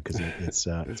as I do because it's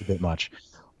a bit much.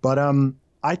 But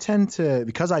I tend to,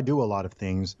 because I do a lot of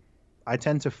things, I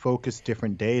tend to focus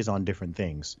different days on different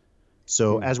things.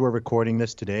 So as we're recording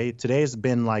this today has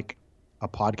been like a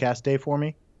podcast day for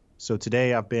me. So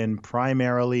today I've been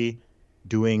primarily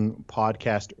doing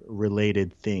podcast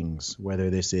related things, whether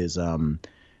this is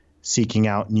seeking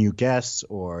out new guests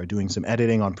or doing some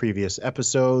editing on previous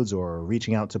episodes or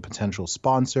reaching out to potential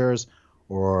sponsors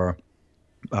or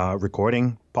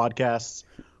recording podcasts,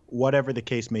 whatever the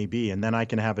case may be. And then I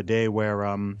can have a day where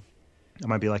I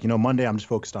might be like, Monday I'm just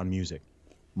focused on music.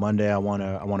 Monday I want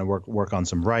to work on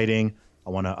some writing. I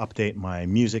want to update my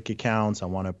music accounts. I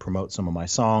want to promote some of my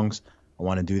songs. I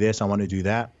want to do this. I want to do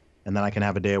that. And then I can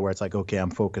have a day where it's like, okay,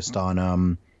 I'm focused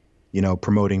on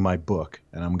promoting my book,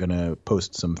 and I'm gonna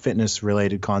post some fitness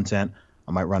related content.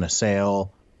 I might run a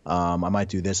sale. I might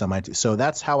do this. So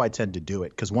that's how I tend to do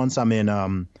it. Because once I'm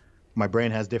in, my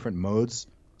brain has different modes.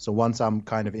 So once I'm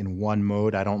kind of in one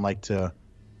mode, I don't like to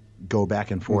go back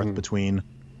and forth between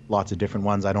lots of different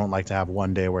ones. I don't like to have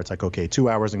one day where it's like, okay, 2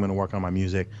 hours I'm going to work on my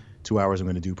music, 2 hours I'm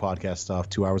going to do podcast stuff,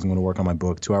 2 hours I'm going to work on my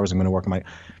book, 2 hours I'm going to work on my.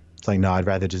 It's like, no, I'd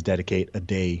rather just dedicate a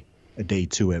day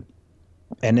to it.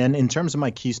 And then in terms of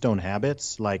my keystone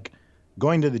habits, like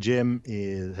going to the gym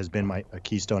has been a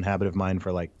keystone habit of mine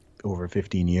for like over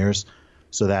 15 years.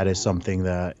 So that is something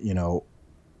that,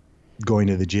 going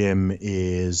to the gym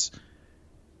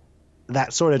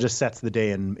that sort of just sets the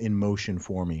day in motion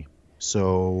for me.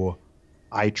 So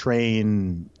I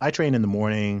train in the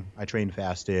morning. I train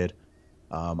fasted.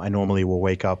 I normally will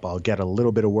wake up. I'll get a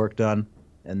little bit of work done,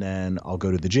 and then I'll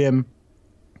go to the gym,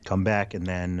 come back, and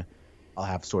then I'll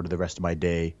have sort of the rest of my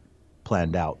day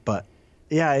planned out. But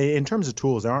yeah, in terms of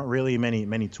tools, there aren't really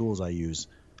many tools I use.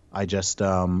 I just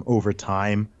over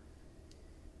time,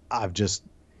 I've just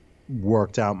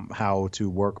worked out how to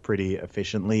work pretty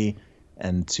efficiently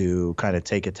and to kind of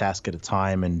take a task at a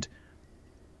time. And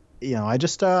I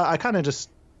kind of just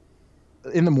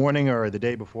in the morning or the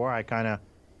day before, I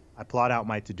plot out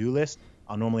my to-do list.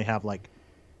 I'll normally have like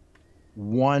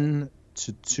 1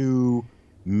 to 2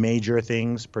 major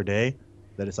things per day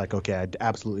that it's like, okay, I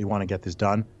absolutely want to get this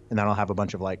done. And then I'll have a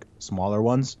bunch of like smaller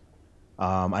ones.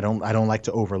 I don't like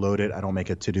to overload it. I don't make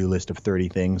a to-do list of 30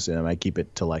 things, and I keep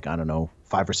it to like, I don't know,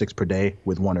 5 or 6 per day,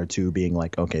 with 1 or 2 being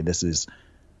like, okay, this is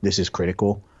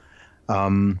critical.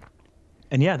 And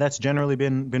yeah, that's generally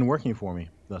been working for me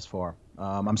thus far.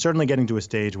 I'm certainly getting to a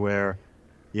stage where,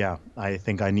 yeah, I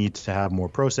think I need to have more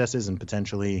processes and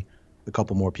potentially a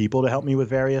couple more people to help me with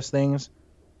various things.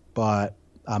 But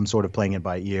I'm sort of playing it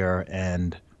by ear,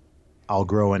 and I'll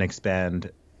grow and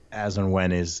expand as and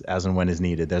when is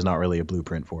needed. There's not really a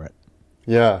blueprint for it.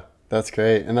 Yeah, that's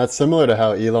great. And that's similar to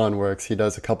how Elon works. He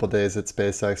does a couple days at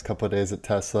SpaceX, a couple days at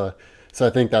Tesla. So I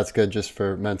think that's good just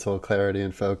for mental clarity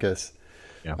and focus.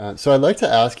 Yeah. So I'd like to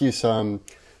ask you some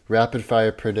rapid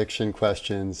fire prediction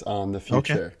questions on the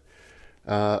future.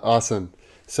 Okay. Awesome.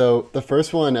 So the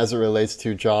first one, as it relates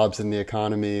to jobs in the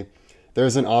economy,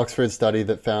 there's an Oxford study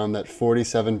that found that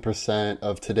 47%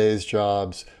 of today's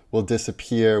jobs will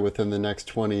disappear within the next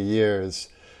 20 years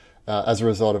as a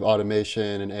result of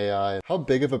automation and AI. How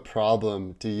big of a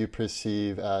problem do you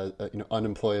perceive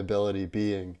unemployability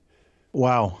being?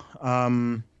 Wow.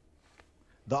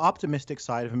 The optimistic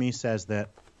side of me says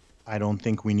that I don't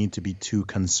think we need to be too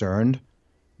concerned,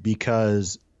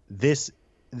 because this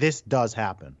does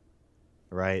happen,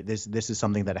 right? This is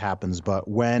something that happens, but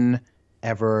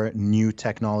whenever new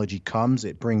technology comes,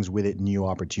 it brings with it new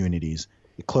opportunities.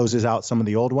 It closes out some of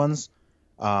the old ones,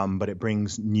 but it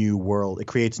brings it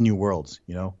creates new worlds.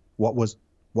 What was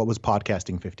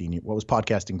podcasting what was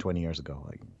podcasting 20 years ago?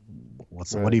 Like,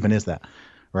 what even is that?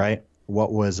 Right?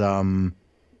 What was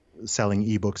selling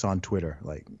ebooks on Twitter?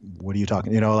 Like, what are you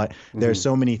talking? There's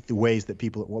so many ways that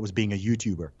what was being a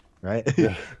YouTuber right?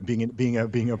 Yeah.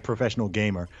 Being a professional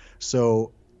gamer.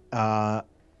 So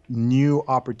new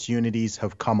opportunities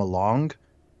have come along,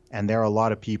 and there are a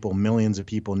lot of people, millions of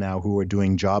people now who are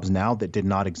doing jobs now that did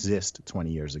not exist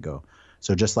 20 years ago.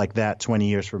 So just like that, 20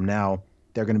 years from now,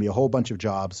 there are going to be a whole bunch of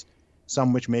jobs,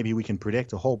 some which maybe we can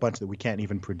predict, a whole bunch that we can't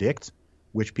even predict,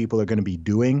 which people are going to be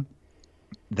doing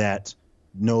that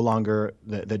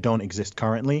that don't exist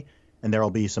currently, and there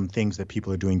will be some things that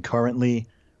people are doing currently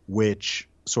which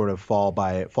sort of fall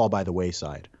by the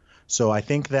wayside. So I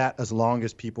think that as long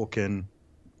as people can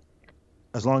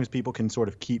sort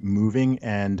of keep moving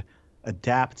and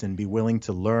adapt and be willing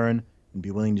to learn and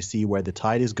be willing to see where the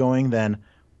tide is going, then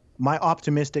my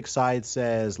optimistic side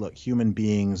says, look, human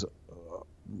beings,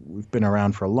 we've been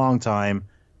around for a long time.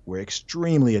 We're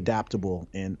extremely adaptable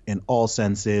in all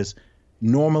senses.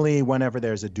 Normally, whenever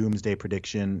there's a doomsday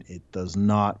prediction, it does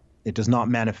not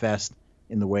manifest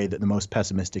in the way that the most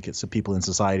pessimistic people in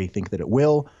society think that it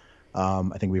will.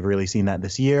 I think we've really seen that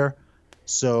this year.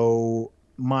 So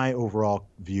my overall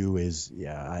view is,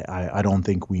 I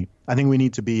think we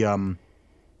need to be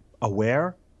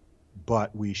aware,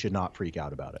 but we should not freak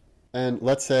out about it. And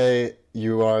let's say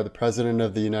you are the president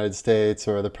of the United States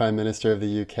or the prime minister of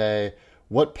the UK.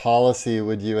 What policy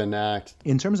would you enact?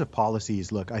 In terms of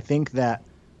policies, look, I think that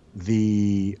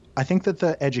the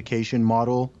education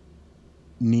model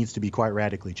needs to be quite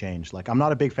radically changed. Like, I'm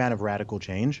not a big fan of radical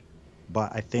change,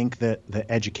 but I think that the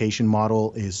education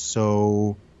model is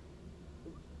so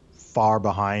far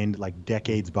behind, like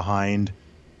decades behind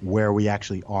where we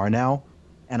actually are now.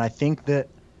 And I think that,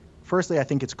 firstly, I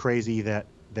think it's crazy that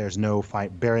there's no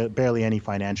barely any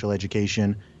financial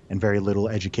education and very little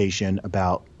education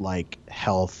about like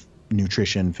health,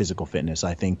 nutrition, physical fitness.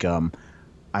 I think,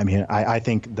 I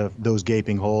think those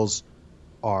gaping holes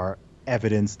are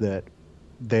evidence that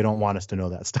they don't want us to know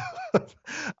that stuff.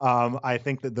 I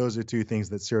think that those are two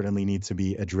things that certainly need to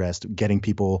be addressed, getting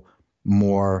people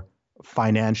more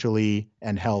financially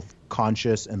and health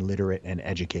conscious and literate and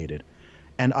educated.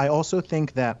 And I also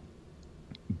think that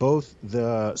both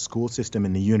the school system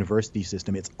and the university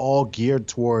system, it's all geared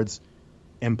towards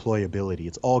employability.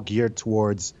 It's all geared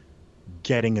towards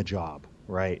getting a job,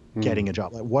 right? Getting a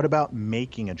job. Like, what about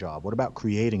making a job? What about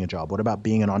creating a job? What about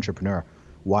being an entrepreneur?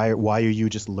 Why are you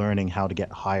just learning how to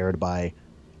get hired by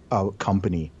a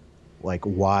company? Like,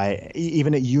 why,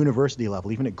 even at university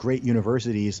level, even at great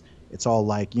universities, it's all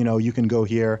like, you can go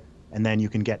here and then you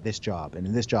can get this job. And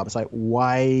in this job, it's like,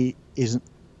 why isn't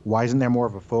there more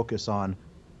of a focus on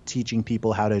teaching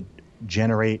people how to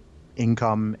generate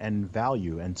income and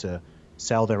value and to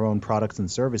sell their own products and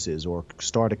services, or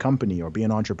start a company, or be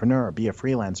an entrepreneur, or be a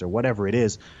freelancer, whatever it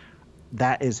is?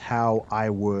 That is how I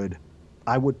would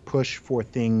push for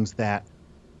things that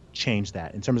change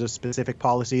that. In terms of specific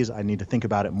policies, I need to think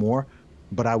about it more,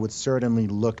 but I would certainly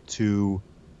look to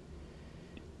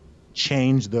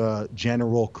change the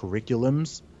general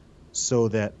curriculums so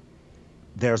that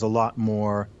there's a lot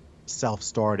more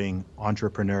self-starting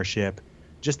entrepreneurship,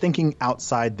 just thinking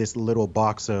outside this little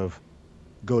box of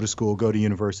go to school, go to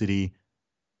university,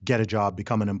 get a job,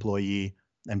 become an employee,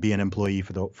 and be an employee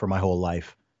for my whole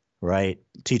life, right?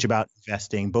 Teach about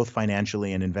investing, both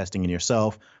financially and investing in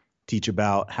yourself. Teach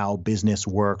about how business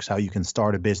works, how you can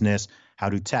start a business, how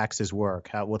do taxes work,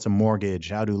 what's a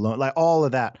mortgage, how do loan, like all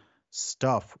of that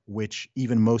stuff, which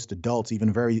even most adults,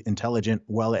 even very intelligent,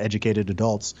 well-educated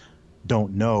adults,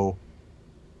 don't know.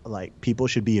 Like, people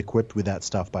should be equipped with that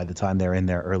stuff by the time they're in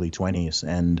their early 20s,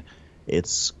 and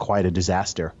it's quite a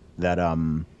disaster that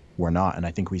we're not, and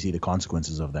I think we see the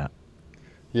consequences of that.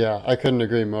 Yeah, I couldn't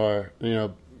agree more.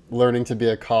 Learning to be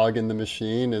a cog in the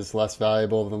machine is less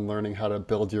valuable than learning how to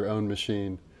build your own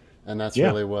machine, and that's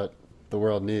really what the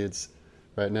world needs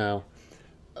right now.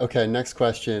 Okay, next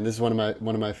question. This is one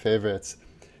of my favorites.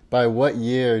 By what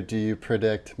year do you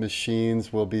predict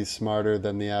machines will be smarter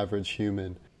than the average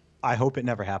human? I hope it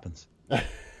never happens.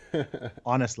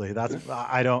 Honestly,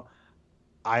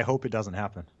 I hope it doesn't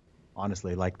happen.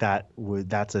 Honestly, like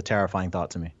that's a terrifying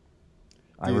thought to me.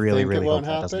 Do you think it won't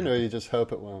happen, or you just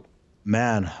hope it won't?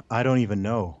 Man, I don't even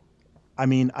know. I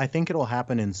mean, I think it'll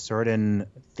happen in certain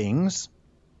things,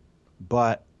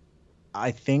 but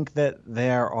I think that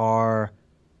there are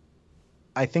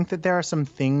some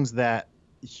things that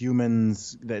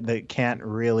humans that can't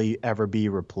really ever be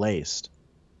replaced.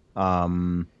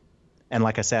 And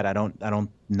like I said, I don't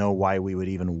know why we would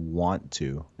even want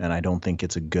to, and I don't think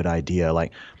it's a good idea.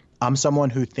 Like, I'm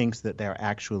someone who thinks that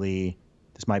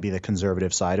this might be the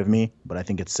conservative side of me, but I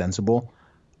think it's sensible.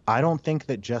 I don't think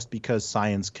that just because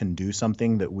science can do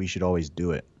something that we should always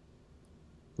do it.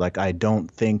 Like, I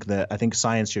think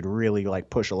science should really like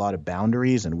push a lot of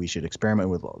boundaries, and we should experiment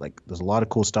with, like, there's a lot of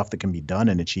cool stuff that can be done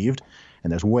and achieved,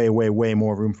 and there's way, way, way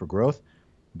more room for growth.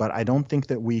 But I don't think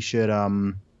that we should,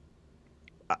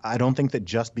 I don't think that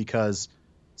just because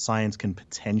science can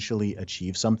potentially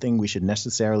achieve something, we should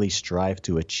necessarily strive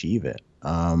to achieve it.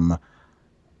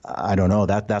 I don't know.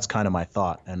 That's kind of my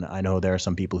thought. And I know there are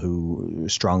some people who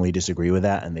strongly disagree with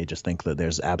that, and they just think that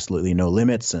there's absolutely no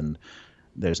limits and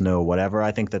there's no whatever.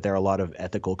 I think that there are a lot of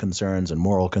ethical concerns and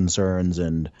moral concerns,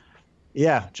 and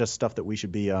yeah, just stuff that we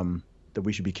should be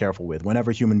careful with.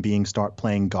 Whenever human beings start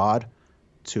playing God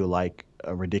to like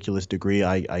a ridiculous degree,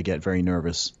 I get very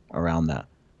nervous around that.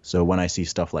 So when I see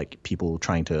stuff like people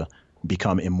trying to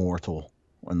become immortal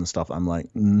and stuff, I'm like,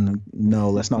 no,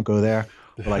 let's not go there.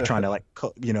 Or like trying to like,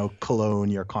 clone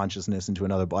your consciousness into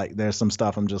another. Like, there's some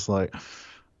stuff I'm just like,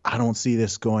 I don't see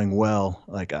this going well.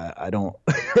 Like, I don't,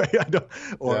 I don't.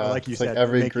 Or Yeah, like you it's said, like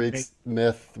every Greek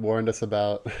myth warned us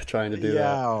about trying to do that.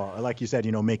 yeah, or like you said,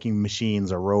 making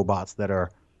machines or robots that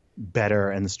are better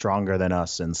and stronger than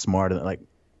us and smarter. Like,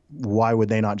 why would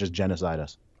they not just genocide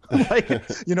us? Like,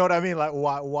 you know what I mean? Like,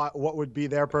 why, what would be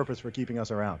their purpose for keeping us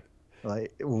around?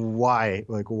 Like, why?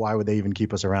 Like, why would they even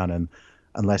keep us around? And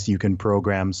unless you can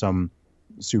program some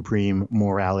supreme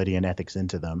morality and ethics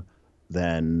into them,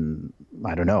 then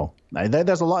I don't know.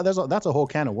 There's a lot. That's a whole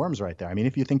can of worms right there. I mean,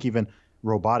 if you think even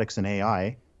robotics and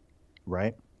AI,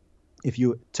 right? If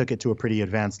you took it to a pretty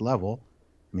advanced level,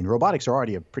 I mean, robotics are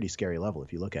already a pretty scary level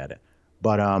if you look at it.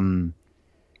 But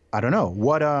I don't know.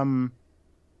 What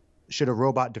should a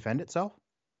robot defend itself?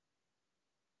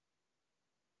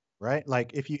 Right?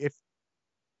 Like, if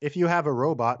you have a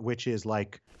robot which is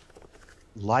like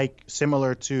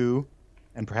similar to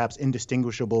and perhaps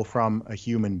indistinguishable from a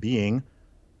human being,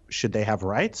 should they have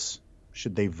rights?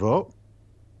 Should they vote?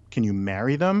 Can you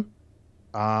marry them?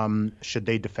 Should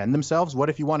they defend themselves? What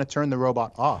if you want to turn the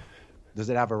robot off? Does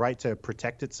it have a right to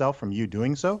protect itself from you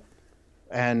doing so?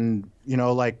 And,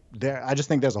 I just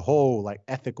think there's a whole like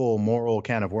ethical, moral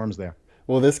can of worms there.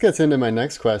 Well, this gets into my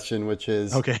next question, which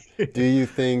is, Okay. do you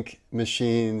think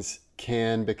machines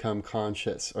can become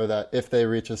conscious, or that if they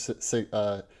reach a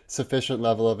sufficient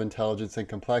level of intelligence and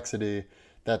complexity,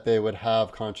 that they would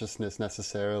have consciousness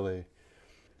necessarily?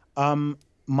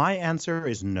 My answer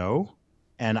is no.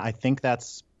 And I think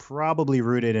that's probably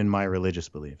rooted in my religious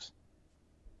beliefs,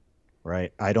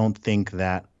 right? I don't think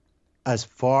that as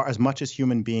much as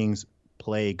human beings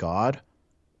play God,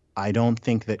 I don't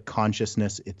think that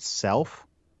consciousness itself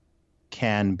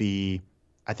can be.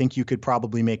 I think you could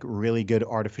probably make really good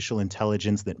artificial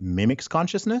intelligence that mimics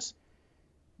consciousness,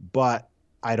 but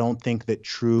I don't think that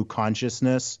true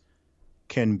consciousness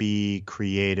can be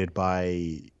created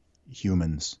by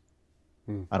humans.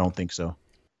 I don't think so.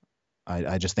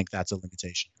 I just think that's a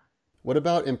limitation. What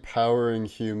about empowering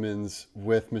humans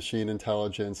with machine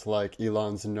intelligence like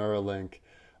Elon's Neuralink?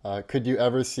 Could you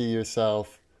ever see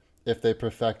yourself, if they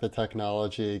perfect the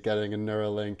technology, getting a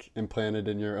Neuralink implanted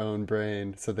in your own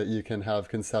brain so that you can have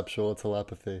conceptual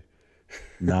telepathy?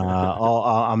 Nah,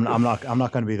 I'm not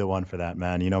going to be the one for that,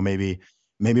 man.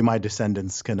 Maybe my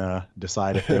descendants can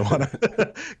decide if they want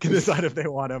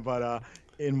to but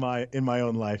in my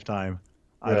own lifetime,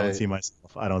 I don't see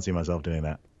myself doing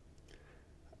that.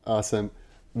 Awesome.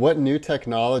 What new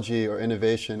technology or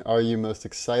innovation are you most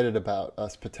excited about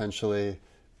us potentially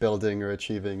building or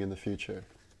achieving in the future?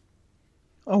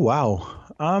 Oh, wow.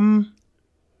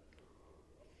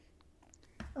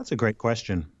 That's a great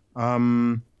question.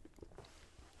 I'm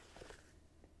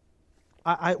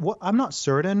not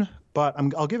certain, but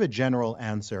I'll give a general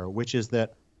answer, which is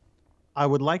that I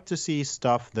would like to see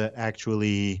stuff that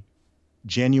actually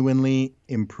genuinely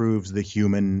improves the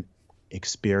human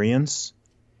experience,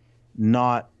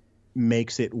 not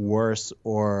makes it worse,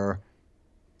 or,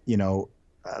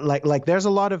 like there's a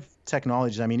lot of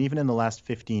technologies. I mean, even in the last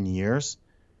 15 years,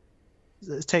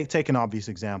 take an obvious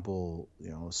example,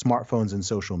 smartphones and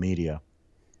social media.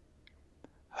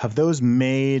 Have those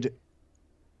made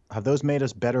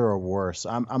us better or worse?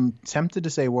 I'm tempted to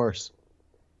say worse,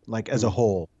 like as a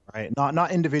whole, right?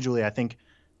 Not individually. I think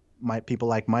people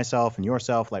like myself and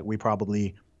yourself, like we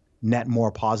probably net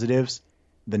more positives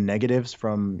than negatives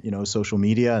from, social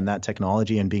media and that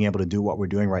technology and being able to do what we're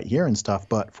doing right here and stuff.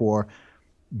 But for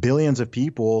billions of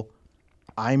people,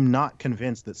 I'm not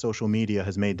convinced that social media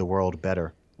has made the world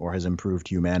better or has improved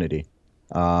humanity.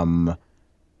 In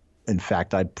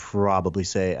fact, I'd probably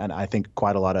say, and I think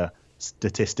quite a lot of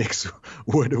statistics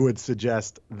would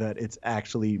suggest that it's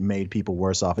actually made people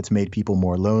worse off. It's made people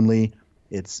more lonely.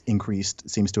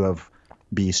 Seems to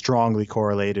be strongly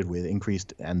correlated with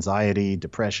increased anxiety,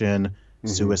 depression,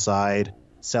 suicide.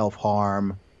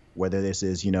 self-harm, whether this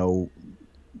is,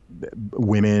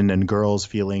 women and girls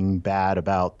feeling bad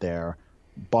about their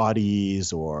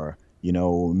bodies, or,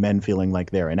 men feeling like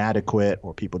they're inadequate,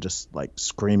 or people just like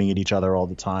screaming at each other all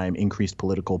the time, increased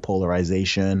political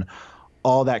polarization,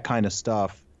 all that kind of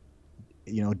stuff,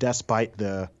 despite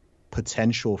the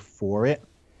potential for it,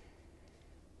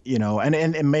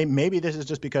 and maybe this is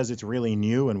just because it's really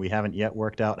new and we haven't yet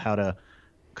worked out how to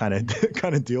kind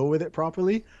of deal with it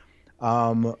properly.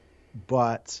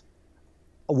 But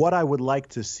what I would like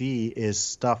to see is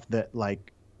stuff that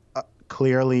like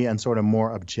clearly and sort of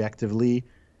more objectively,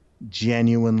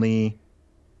 genuinely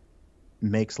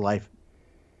makes life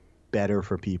better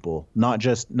for people. Not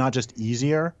just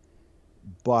easier,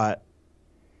 but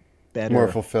better, more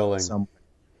fulfilling.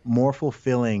 More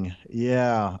fulfilling,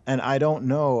 yeah. And I don't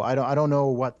know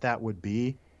what that would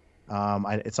be.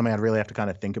 It's something I'd really have to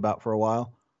kind of think about for a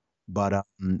while. But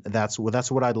that's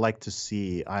what I'd like to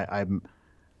see. I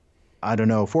don't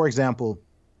know. For example,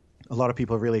 a lot of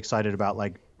people are really excited about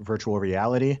like virtual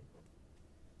reality,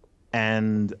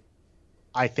 and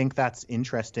I think that's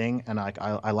interesting. And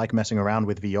I like messing around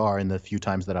with VR in the few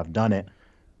times that I've done it,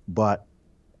 but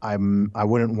I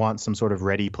wouldn't want some sort of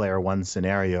Ready Player One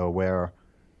scenario where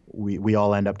we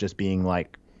all end up just being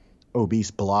like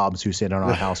obese blobs who sit in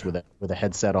our house with a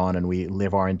headset on, and we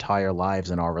live our entire lives,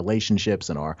 and our relationships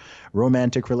and our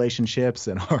romantic relationships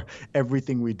and our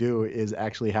everything we do is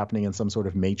actually happening in some sort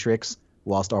of matrix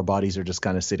whilst our bodies are just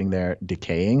kind of sitting there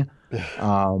decaying.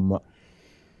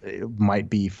 It might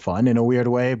be fun in a weird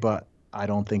way, but I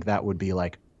don't think that would be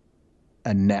like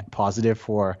a net positive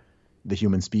for the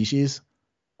human species.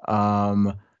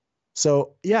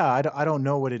 So yeah, I don't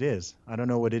know what it is. I don't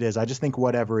know what it is. I just think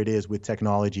whatever it is with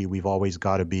technology, we've always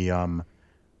got to be, I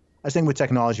think with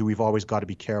technology, we've always got to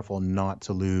be careful not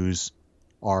to lose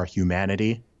our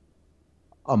humanity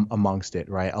amongst it,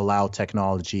 right? Allow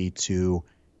technology to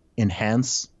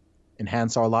enhance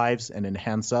our lives and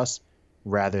enhance us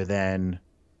rather than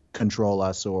control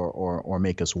us or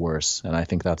make us worse. And I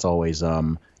think that's always,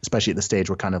 especially at the stage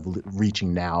we're kind of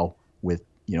reaching now with,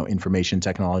 information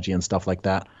technology and stuff like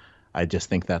that. I just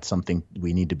think that's something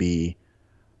we need to be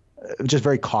just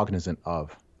very cognizant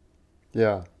of.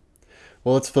 Yeah.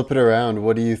 Well, let's flip it around.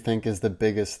 What do you think is the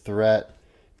biggest threat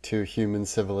to human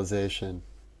civilization?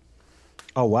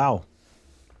 Oh, wow.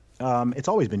 It's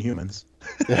always been humans.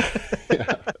 Yeah.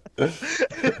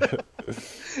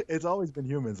 It's always been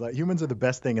humans. Like, humans are the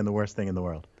best thing and the worst thing in the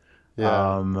world.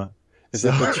 Yeah. Is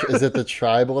it the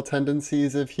tribal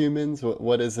tendencies of humans?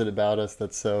 What is it about us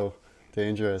that's so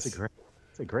dangerous?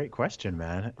 It's a great question,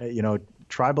 man.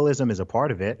 Tribalism is a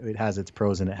part of it. It has its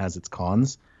pros and it has its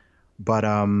cons. But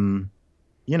the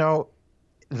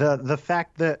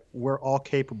fact that we're all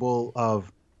capable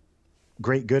of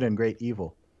great good and great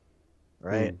evil,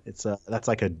 right? That's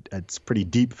like it's a pretty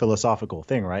deep philosophical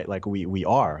thing, right? Like we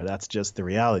are. That's just the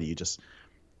reality. You just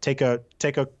take a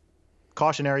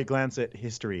cautionary glance at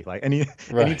history, like any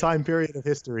time period of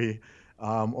history,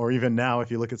 or even now,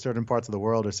 if you look at certain parts of the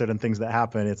world or certain things that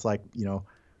happen, it's like,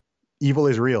 evil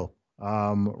is real.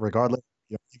 Regardless,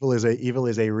 evil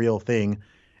is a real thing,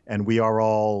 and we're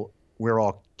all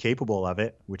capable of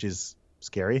it, which is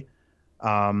scary.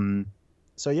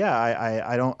 So yeah,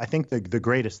 I think the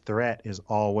greatest threat is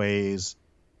always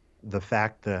the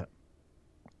fact that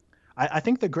I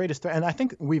think the greatest threat, and I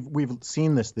think we've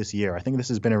seen this year. I think this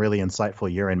has been a really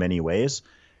insightful year in many ways,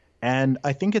 and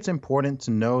I think it's important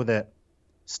to know that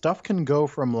stuff can go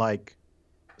from like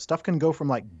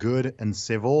good and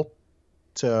civil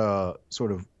to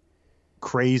sort of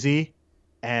crazy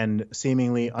and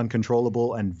seemingly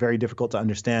uncontrollable and very difficult to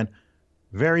understand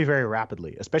very, very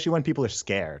rapidly, especially when people are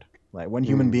scared. Like when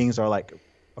human beings are like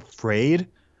afraid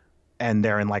and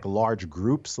they're in like large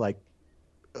groups, like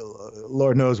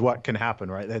Lord knows what can happen,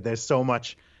 right? There's so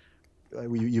much.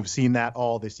 You've seen that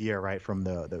all this year, right? From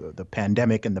the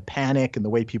pandemic and the panic and the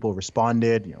way people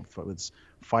responded. It's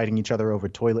fighting each other over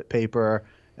toilet paper,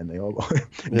 and they all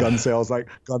gun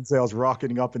sales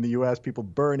rocketing up in the U.S. People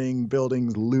burning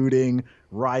buildings, looting,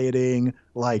 rioting.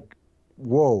 Like,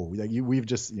 whoa! Like we've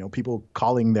just people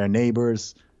calling their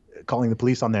neighbors, calling the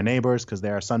police on their neighbors because they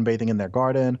are sunbathing in their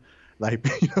garden. Like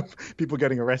people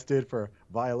getting arrested for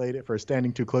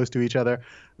standing too close to each other,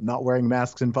 not wearing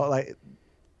masks in public.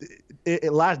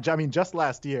 Just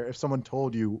last year, if someone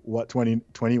told you what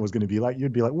 2020 was going to be like,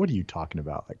 you'd be like, "What are you talking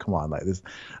about? Like, come on, like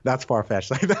that's far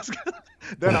fetched. Like,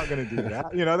 they're not going to do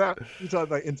that. That you talk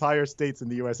like entire states in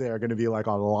the USA are going to be like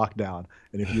on lockdown,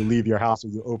 and if you leave your house or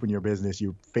you open your business,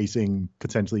 you're facing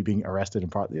potentially being arrested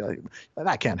and partly like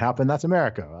that can't happen. That's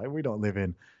America. Like, we don't live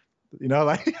in,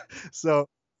 like so.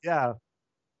 Yeah.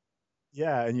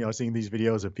 Yeah, and seeing these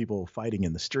videos of people fighting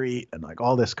in the street and like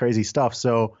all this crazy stuff.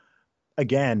 So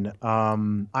again,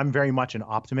 I'm very much an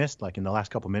optimist. Like in the last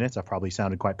couple minutes, I've probably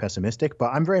sounded quite pessimistic,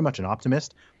 but I'm very much an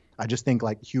optimist. I just think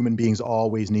like human beings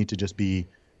always need to just be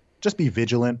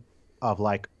vigilant of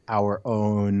like our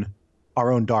own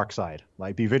dark side.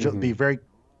 Like be vigilant, Hmm.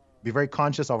 be very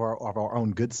conscious of our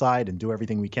own good side and do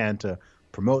everything we can to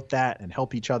promote that and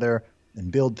help each other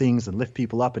and build things and lift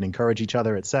people up and encourage each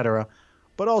other, etc.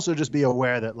 But also just be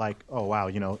aware that like, oh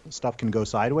wow, stuff can go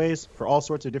sideways for all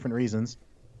sorts of different reasons.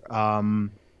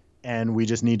 Um, and we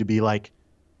just need to be like,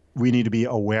 we need to be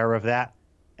aware of that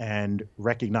and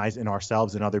recognize in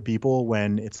ourselves and other people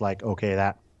when it's like, okay,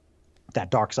 that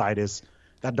dark side is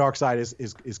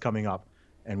coming up,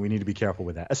 and we need to be careful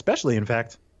with that. Especially, in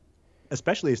fact,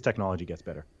 especially as technology gets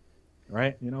better,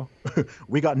 right?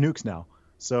 We got nukes now,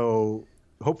 so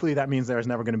hopefully that means there's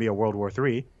never going to be a World War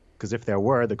III. Because if there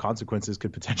were, the consequences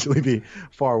could potentially be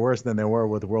far worse than they were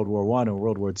with World War I or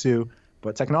World War II.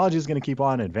 But technology is going to keep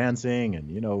on advancing,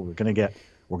 and we're going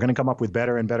to come up with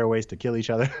better and better ways to kill each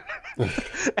other.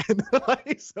 And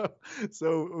like,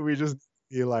 so we just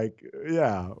be like,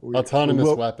 yeah, Autonomous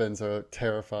we'll, weapons are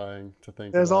terrifying to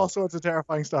think there's all about. sorts of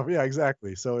terrifying stuff. Yeah,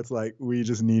 exactly. So it's like we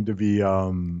just need to be,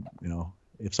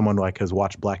 if someone like has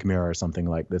watched Black Mirror or something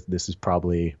like this is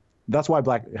probably that's why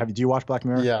do you watch Black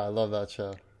Mirror? Yeah, I love that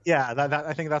show. Yeah, that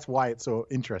I think that's why it's so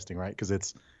interesting, right? Because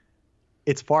it's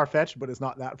far fetched, but it's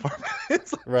not that far.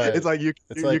 It's Right. like you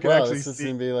It's you like, can wow, actually this is see.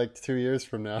 gonna be like 2 years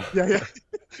from now. Yeah, yeah.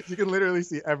 You can literally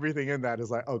see everything in that. Is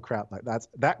like, oh crap, like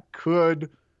that could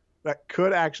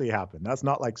actually happen. That's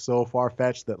not like so far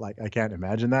fetched that like I can't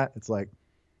imagine that. It's like,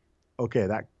 okay,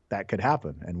 that could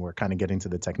happen, and we're kind of getting to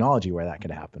the technology where that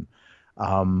could happen.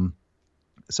 Um,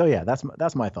 so yeah,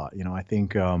 that's my thought. I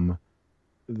think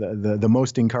the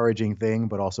most encouraging thing,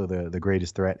 but also the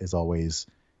greatest threat is always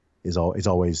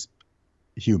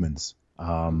humans.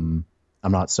 I'm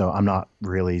not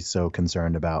really so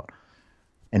concerned about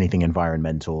anything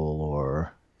environmental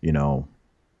or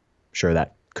sure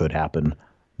that could happen,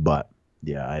 but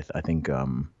yeah, I think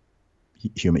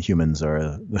humans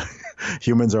are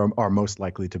humans are most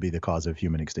likely to be the cause of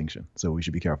human extinction, so we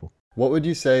should be careful. What would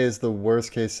you say is the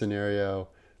worst case scenario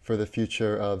for the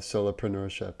future of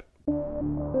solopreneurship?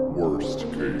 Worst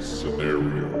case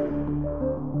scenario.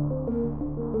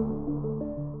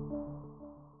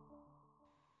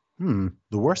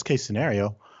 The worst case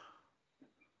scenario,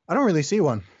 I don't really see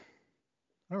one.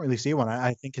 I don't really see one.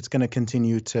 I think it's going to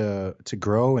continue to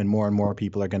grow, and more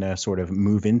people are going to sort of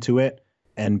move into it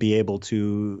and be able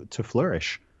to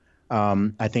flourish.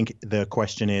 I think the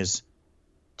question is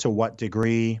to what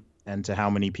degree and to how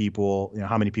many people,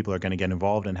 how many people are going to get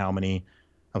involved and how many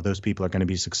of those people are going to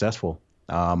be successful.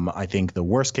 I think the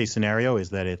worst case scenario is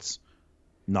that it's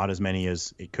not as many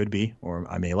as it could be, or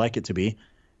I may like it to be.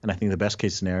 And I think the best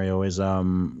case scenario is, a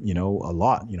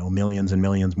lot, millions and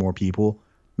millions more people,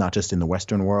 not just in the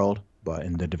Western world, but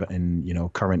in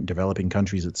current developing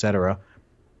countries, et cetera,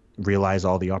 realize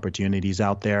all the opportunities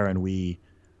out there, and we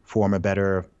form a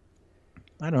better,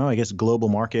 I don't know, I guess global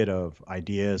market of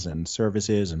ideas and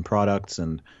services and products,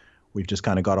 and we've just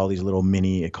kind of got all these little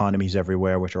mini economies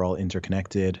everywhere, which are all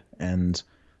interconnected, and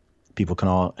people can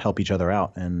all help each other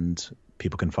out, and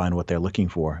people can find what they're looking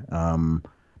for.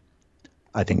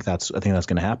 I think that's going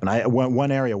to happen.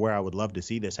 One area where I would love to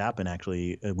see this happen,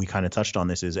 actually, we kind of touched on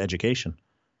this, is education.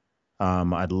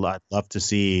 I'd love to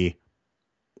see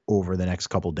over the next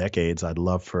couple decades. I'd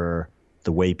love for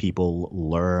the way people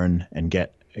learn and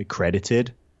get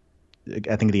accredited.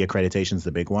 I think the accreditation is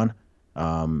the big one,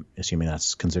 assuming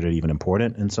that's considered even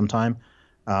important in some time.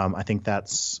 I think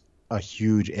that's a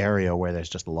huge area where there's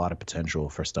just a lot of potential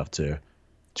for stuff to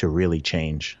really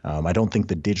change. I don't think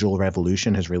the digital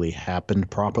revolution has really happened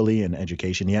properly in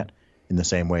education yet, in the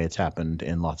same way it's happened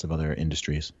in lots of other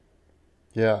industries.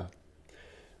 Yeah.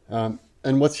 And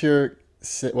what's your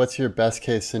best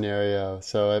case scenario?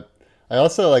 So I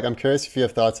also I'm curious if you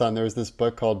have thoughts on, there's this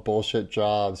book called Bullshit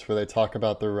Jobs where they talk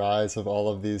about the rise of all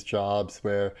of these jobs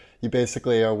where you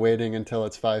basically are waiting until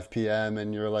it's 5 p.m.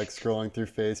 and you're like scrolling through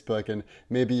Facebook, and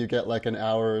maybe you get like an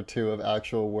hour or two of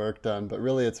actual work done, but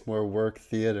really it's more work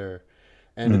theater.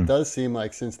 And it Mm. does seem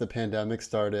like since the pandemic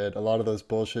started, a lot of those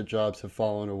bullshit jobs have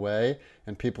fallen away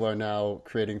and people are now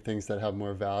creating things that have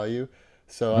more value.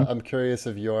 So Mhm. I'm curious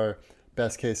of your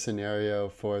best case scenario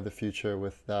for the future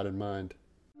with that in mind.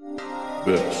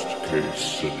 Best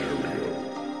case scenario.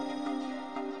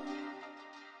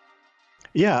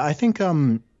 Yeah, I think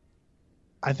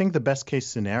the best case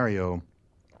scenario,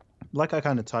 like I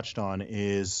kind of touched on,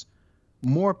 is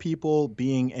more people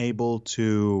being able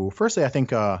to. Firstly, I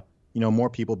think more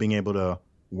people being able to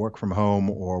work from home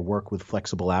or work with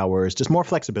flexible hours, just more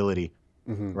flexibility,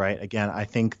 right? Again, I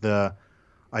think the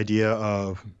idea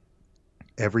of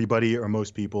everybody or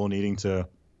most people needing to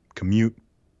commute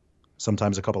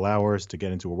sometimes a couple hours to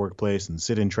get into a workplace and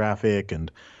sit in traffic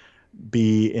and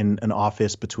be in an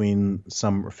office between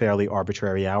some fairly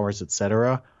arbitrary hours,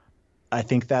 etc. I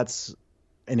think that's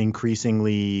an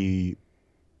increasingly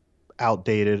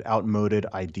outdated, outmoded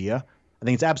idea. I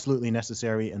think it's absolutely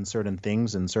necessary in certain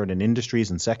things, in certain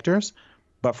industries and sectors,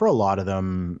 but for a lot of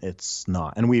them, it's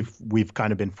not. And we've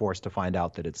kind of been forced to find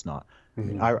out that it's not. I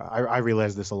mean, I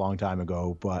realized this a long time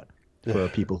ago, but for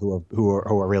people who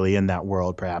are really in that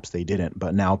world, perhaps they didn't.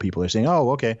 But now people are saying,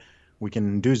 oh, okay, we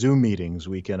can do Zoom meetings,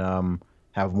 we can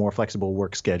have more flexible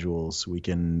work schedules, we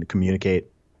can communicate,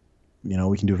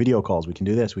 we can do video calls, we can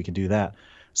do this, we can do that.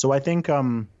 So I think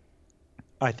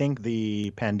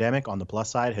the pandemic on the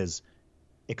plus side has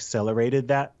accelerated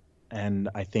that, and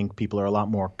I think people are a lot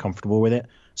more comfortable with it.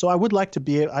 So I would like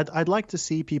to I'd like to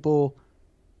see people,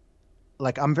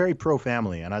 like, I'm very pro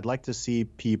family, and I'd like to see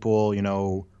people,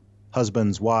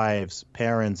 husbands, wives,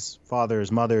 parents,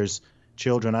 fathers, mothers,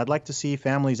 children. I'd like to see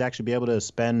families actually be able to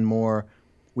spend more.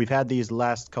 We've had these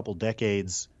last couple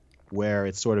decades where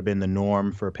it's sort of been the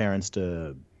norm for parents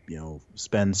to,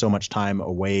 spend so much time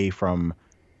away from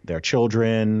their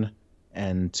children,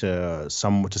 and to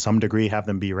some degree have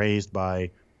them be raised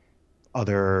by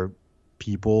other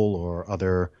people or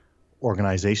other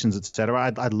organizations,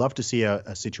 etc. I'd love to see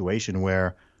a situation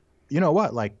where,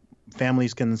 like,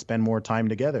 families can spend more time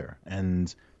together,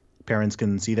 and parents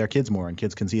can see their kids more, and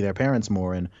kids can see their parents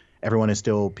more, and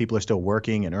people are still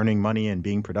working and earning money and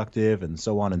being productive and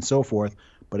so on and so forth,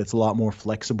 but it's a lot more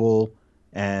flexible,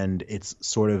 and it's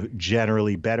sort of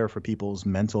generally better for people's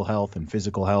mental health and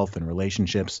physical health and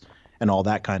relationships and all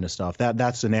that kind of stuff.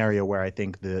 That's an area where I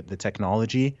think the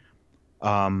technology,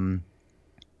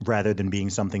 rather than being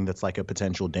something that's like a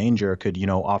potential danger, could,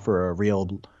 offer a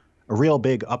real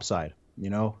big upside.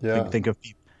 Yeah. Think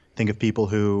of people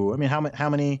who, I mean, how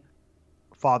many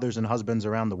fathers and husbands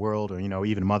around the world, or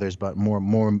even mothers, but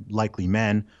more likely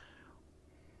men,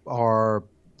 are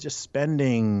just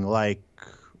spending, like,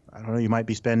 I don't know, you might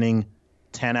be spending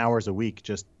 10 hours a week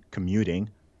just commuting,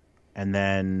 and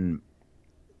then,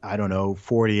 I don't know,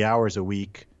 40 hours a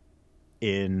week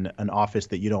in an office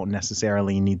that you don't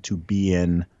necessarily need to be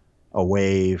in,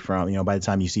 away from, by the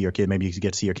time you see your kid, maybe you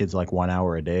get to see your kids like 1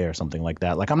 hour a day or something like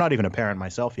that. Like, I'm not even a parent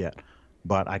myself yet,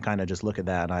 but I kind of just look at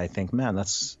that and I think, man,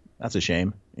 that's a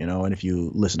shame, and if you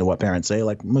listen to what parents say,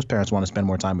 like, most parents want to spend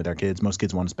more time with their kids. Most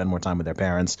kids want to spend more time with their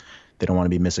parents. They don't want to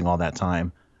be missing all that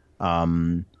time.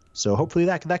 So hopefully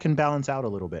that can balance out a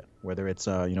little bit, whether it's,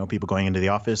 people going into the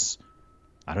office,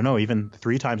 I don't know, even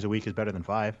 3 times a week is better than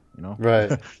 5,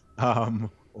 Right.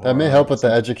 That may help with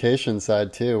the education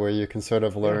side too, where you can sort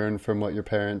of learn from what your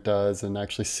parent does and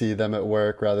actually see them at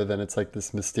work, rather than it's like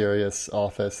this mysterious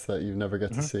office that you never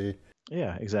get to see.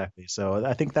 Yeah, exactly. So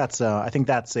I think that's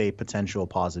a potential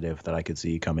positive that I could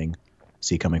see coming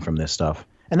from this stuff.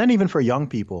 And then even for young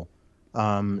people,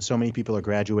 so many people are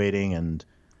graduating, and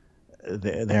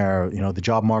they're the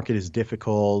job market is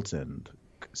difficult, and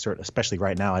especially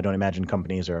right now, I don't imagine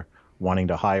companies are wanting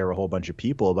to hire a whole bunch of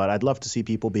people, but I'd love to see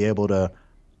people be able to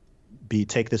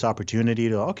take this opportunity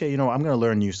to, okay, I'm going to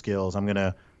learn new skills. I'm going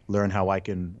to learn how I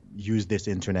can use this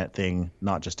internet thing,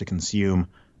 not just to consume,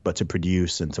 but to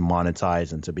produce and to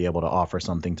monetize and to be able to offer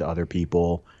something to other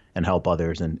people and help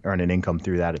others and earn an income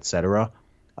through that, etc.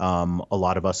 A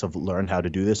lot of us have learned how to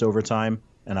do this over time,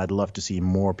 and I'd love to see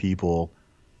more people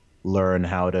learn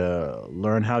how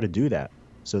to do that,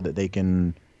 so that they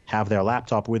can have their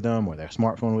laptop with them or their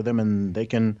smartphone with them, and they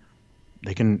can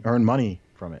earn money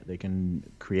from it. They can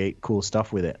create cool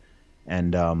stuff with it,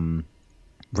 and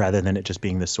rather than it just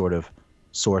being this sort of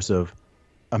source of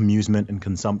amusement and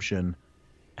consumption,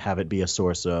 have it be a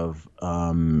source of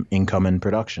income and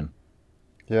production.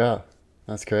 Yeah,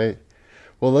 that's great.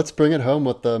 Well, let's bring it home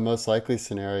with the most likely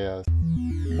scenario.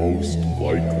 Most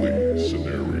likely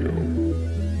scenario.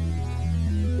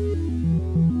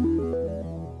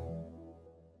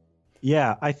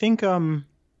 Yeah, I think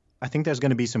there's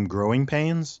going to be some growing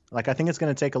pains. Like, I think it's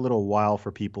going to take a little while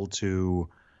for people to,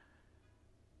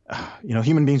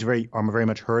 human beings are very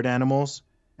much herd animals,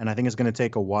 and I think it's going to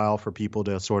take a while for people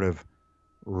to sort of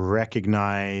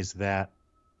recognize that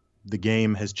the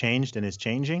game has changed and is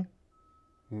changing.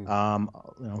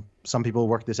 Some people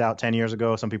worked this out 10 years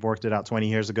ago, some people worked it out 20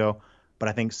 years ago, but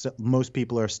I think most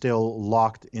people are still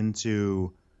locked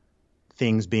into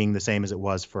things being the same as it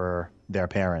was for their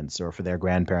parents or for their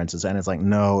grandparents. And it's like,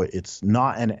 no, it's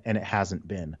not, and it hasn't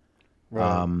been.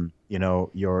 Right. You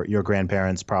know, your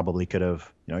grandparents probably could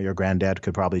have, you know, your granddad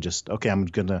could probably just, okay, I'm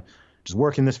gonna just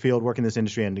work in this field, work in this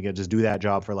industry, and just do that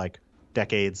job for like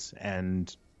decades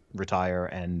and retire,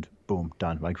 and boom,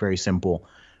 done. Like very simple.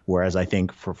 Whereas I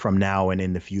think from now and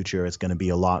in the future, it's going to be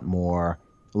a lot more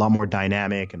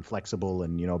dynamic and flexible,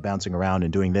 and, you know, bouncing around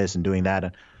and doing this and doing that,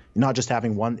 and not just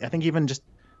having one. I think even just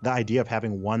the idea of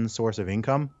having one source of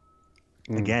income,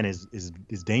 again, is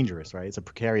dangerous, right? It's a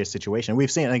precarious situation.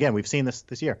 We've seen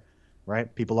this year,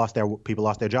 right? People lost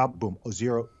their job. Boom,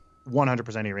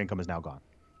 100% of your income is now gone,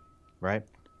 right?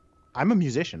 I'm a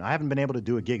musician. I haven't been able to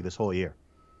do a gig this whole year,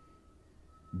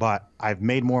 but I've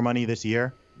made more money this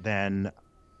year than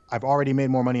I've already made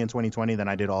more money in 2020 than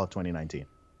I did all of 2019,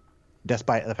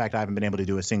 despite the fact I haven't been able to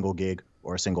do a single gig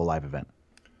or a single live event.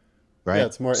 Right? Yeah,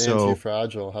 it's more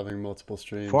anti-fragile having multiple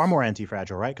streams. Far more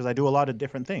anti-fragile, right? Because I do a lot of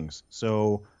different things.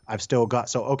 So I've still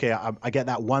got, okay, I get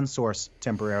that one source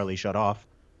temporarily shut off,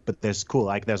 but there's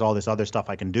all this other stuff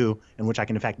I can do, in which I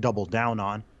can in fact double down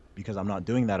on because I'm not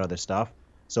doing that other stuff.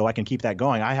 So I can keep that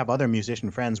going. I have other musician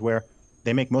friends where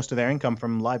they make most of their income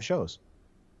from live shows.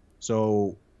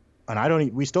 So,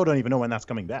 and we still don't even know when that's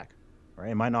coming back,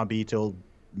 right? It might not be till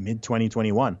mid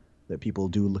 2021 that people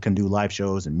can do live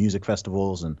shows and music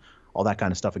festivals and all that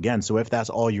kind of stuff again. So if that's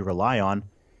all you rely on,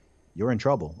 you're in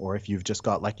trouble. Or if you've just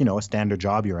got, like, you know, a standard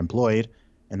job, you're employed,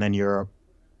 and then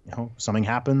something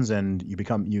happens and you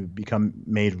become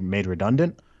made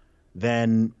redundant,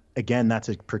 then again, that's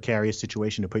a precarious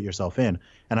situation to put yourself in.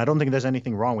 And I don't think there's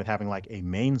anything wrong with having like a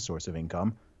main source of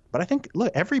income. But I think,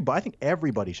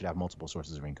 everybody should have multiple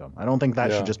sources of income. I don't think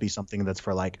that should just be something that's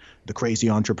for like the crazy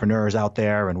entrepreneurs out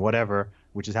there and whatever,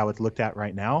 which is how it's looked at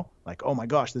right now. Like, oh my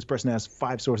gosh, this person has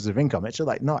 5 sources of income. It should,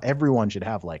 like, no, everyone should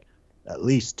have like at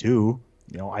least 2,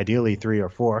 you know, ideally 3 or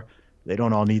 4. They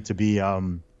don't all need to be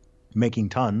making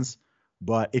tons.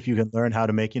 But if you can learn how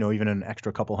to make, you know, even an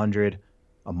extra couple hundred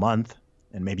a month,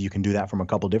 and maybe you can do that from a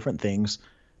couple different things,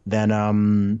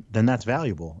 then that's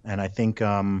valuable. And I think,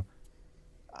 I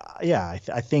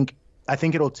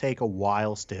think it'll take a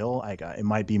while still. Like, it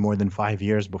might be more than 5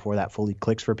 years before that fully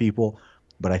clicks for people.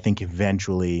 But I think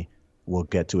eventually we'll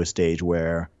get to a stage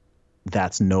where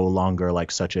that's no longer like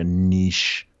such a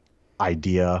niche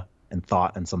idea and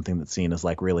thought, and something that's seen as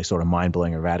like really sort of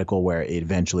mind-blowing or radical, where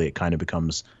eventually it kind of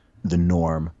becomes the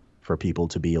norm for people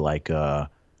to be like,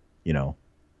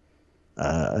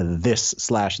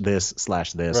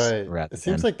 this/this/this. Right. It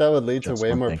seems like that would lead to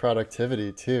way more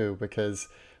productivity too, because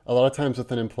a lot of times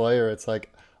with an employer, it's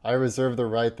like, I reserve the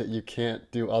right that you can't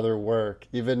do other work,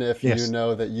 even if you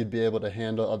know that you'd be able to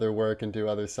handle other work and do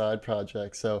other side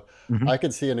projects. So I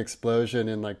could see an explosion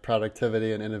in like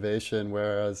productivity and innovation,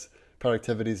 whereas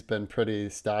productivity's been pretty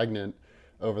stagnant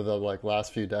over the like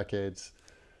last few decades.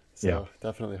 So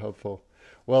definitely hopeful.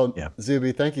 Well,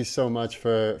 Zuby, thank you so much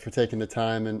for taking the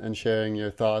time and sharing your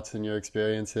thoughts and your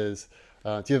experiences.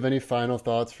 Do you have any final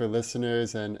thoughts for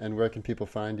listeners, and where can people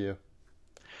find you?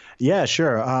 Yeah,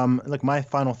 sure. Like, my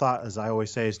final thought, as I always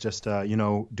say, is just,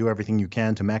 do everything you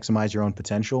can to maximize your own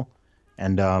potential.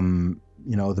 And,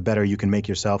 the better you can make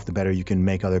yourself, the better you can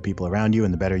make other people around you,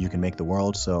 and the better you can make the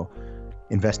world. So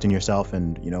invest in yourself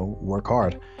and, work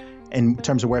hard. In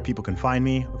terms of where people can find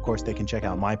me, of course, they can check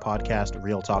out my podcast,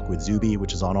 Real Talk with Zuby,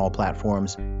 which is on all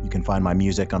platforms. You can find my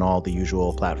music on all the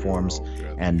usual platforms.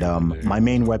 And my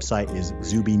main website is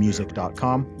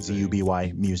zubymusic.com,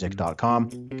 zubymusic.com.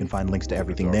 You can find links to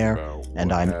everything there.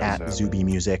 And I'm at Zuby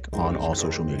Music on all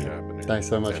social media. Thanks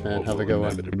so much, man. Have a good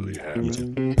one. You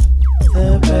too.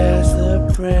 The past,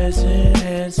 the present,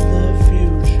 and the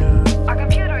future. Our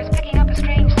computer is picking up a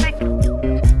strange signal.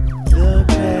 The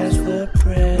past, the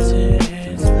present,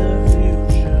 and the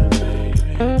future, baby.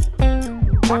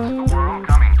 What's the world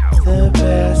coming to? The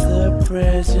past, the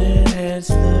present, and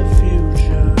the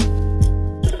future.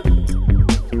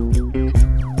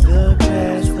 The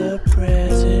past, the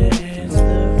present, and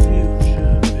the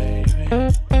future,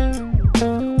 baby.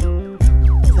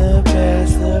 The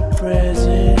past, the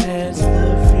present, and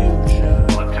the future.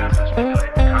 Lieutenant has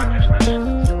manipulated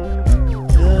consciousness.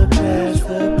 The past,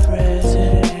 the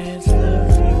present, and the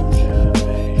future,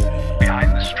 baby.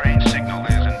 Behind this strange signal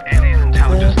is an alien The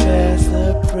intelligence. past,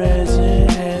 the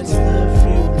present, and the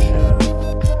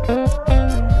future.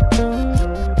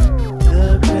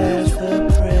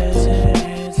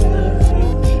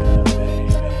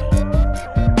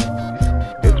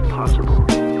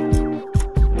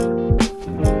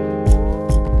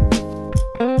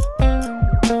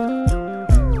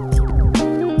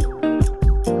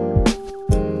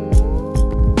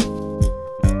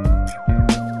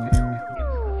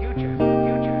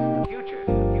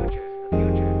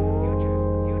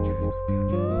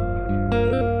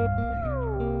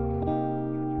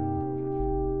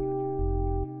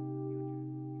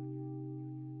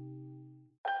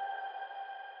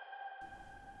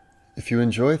 If you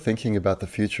enjoy thinking about the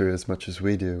future as much as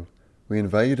we do, we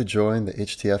invite you to join the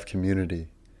HTF community.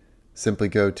 Simply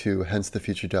go to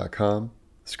hencethefuture.com,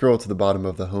 scroll to the bottom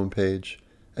of the homepage,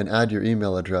 and add your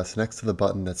email address next to the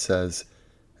button that says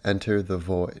Enter the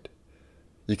Void.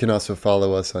 You can also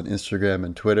follow us on Instagram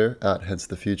and Twitter at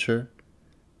hencethefuture.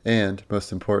 And,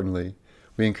 most importantly,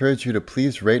 we encourage you to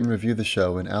please rate and review the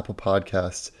show in Apple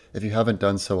Podcasts if you haven't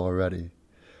done so already.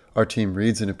 Our team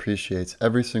reads and appreciates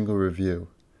every single review.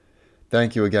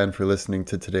 Thank you again for listening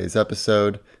to today's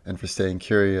episode and for staying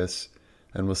curious,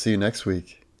 and we'll see you next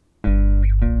week.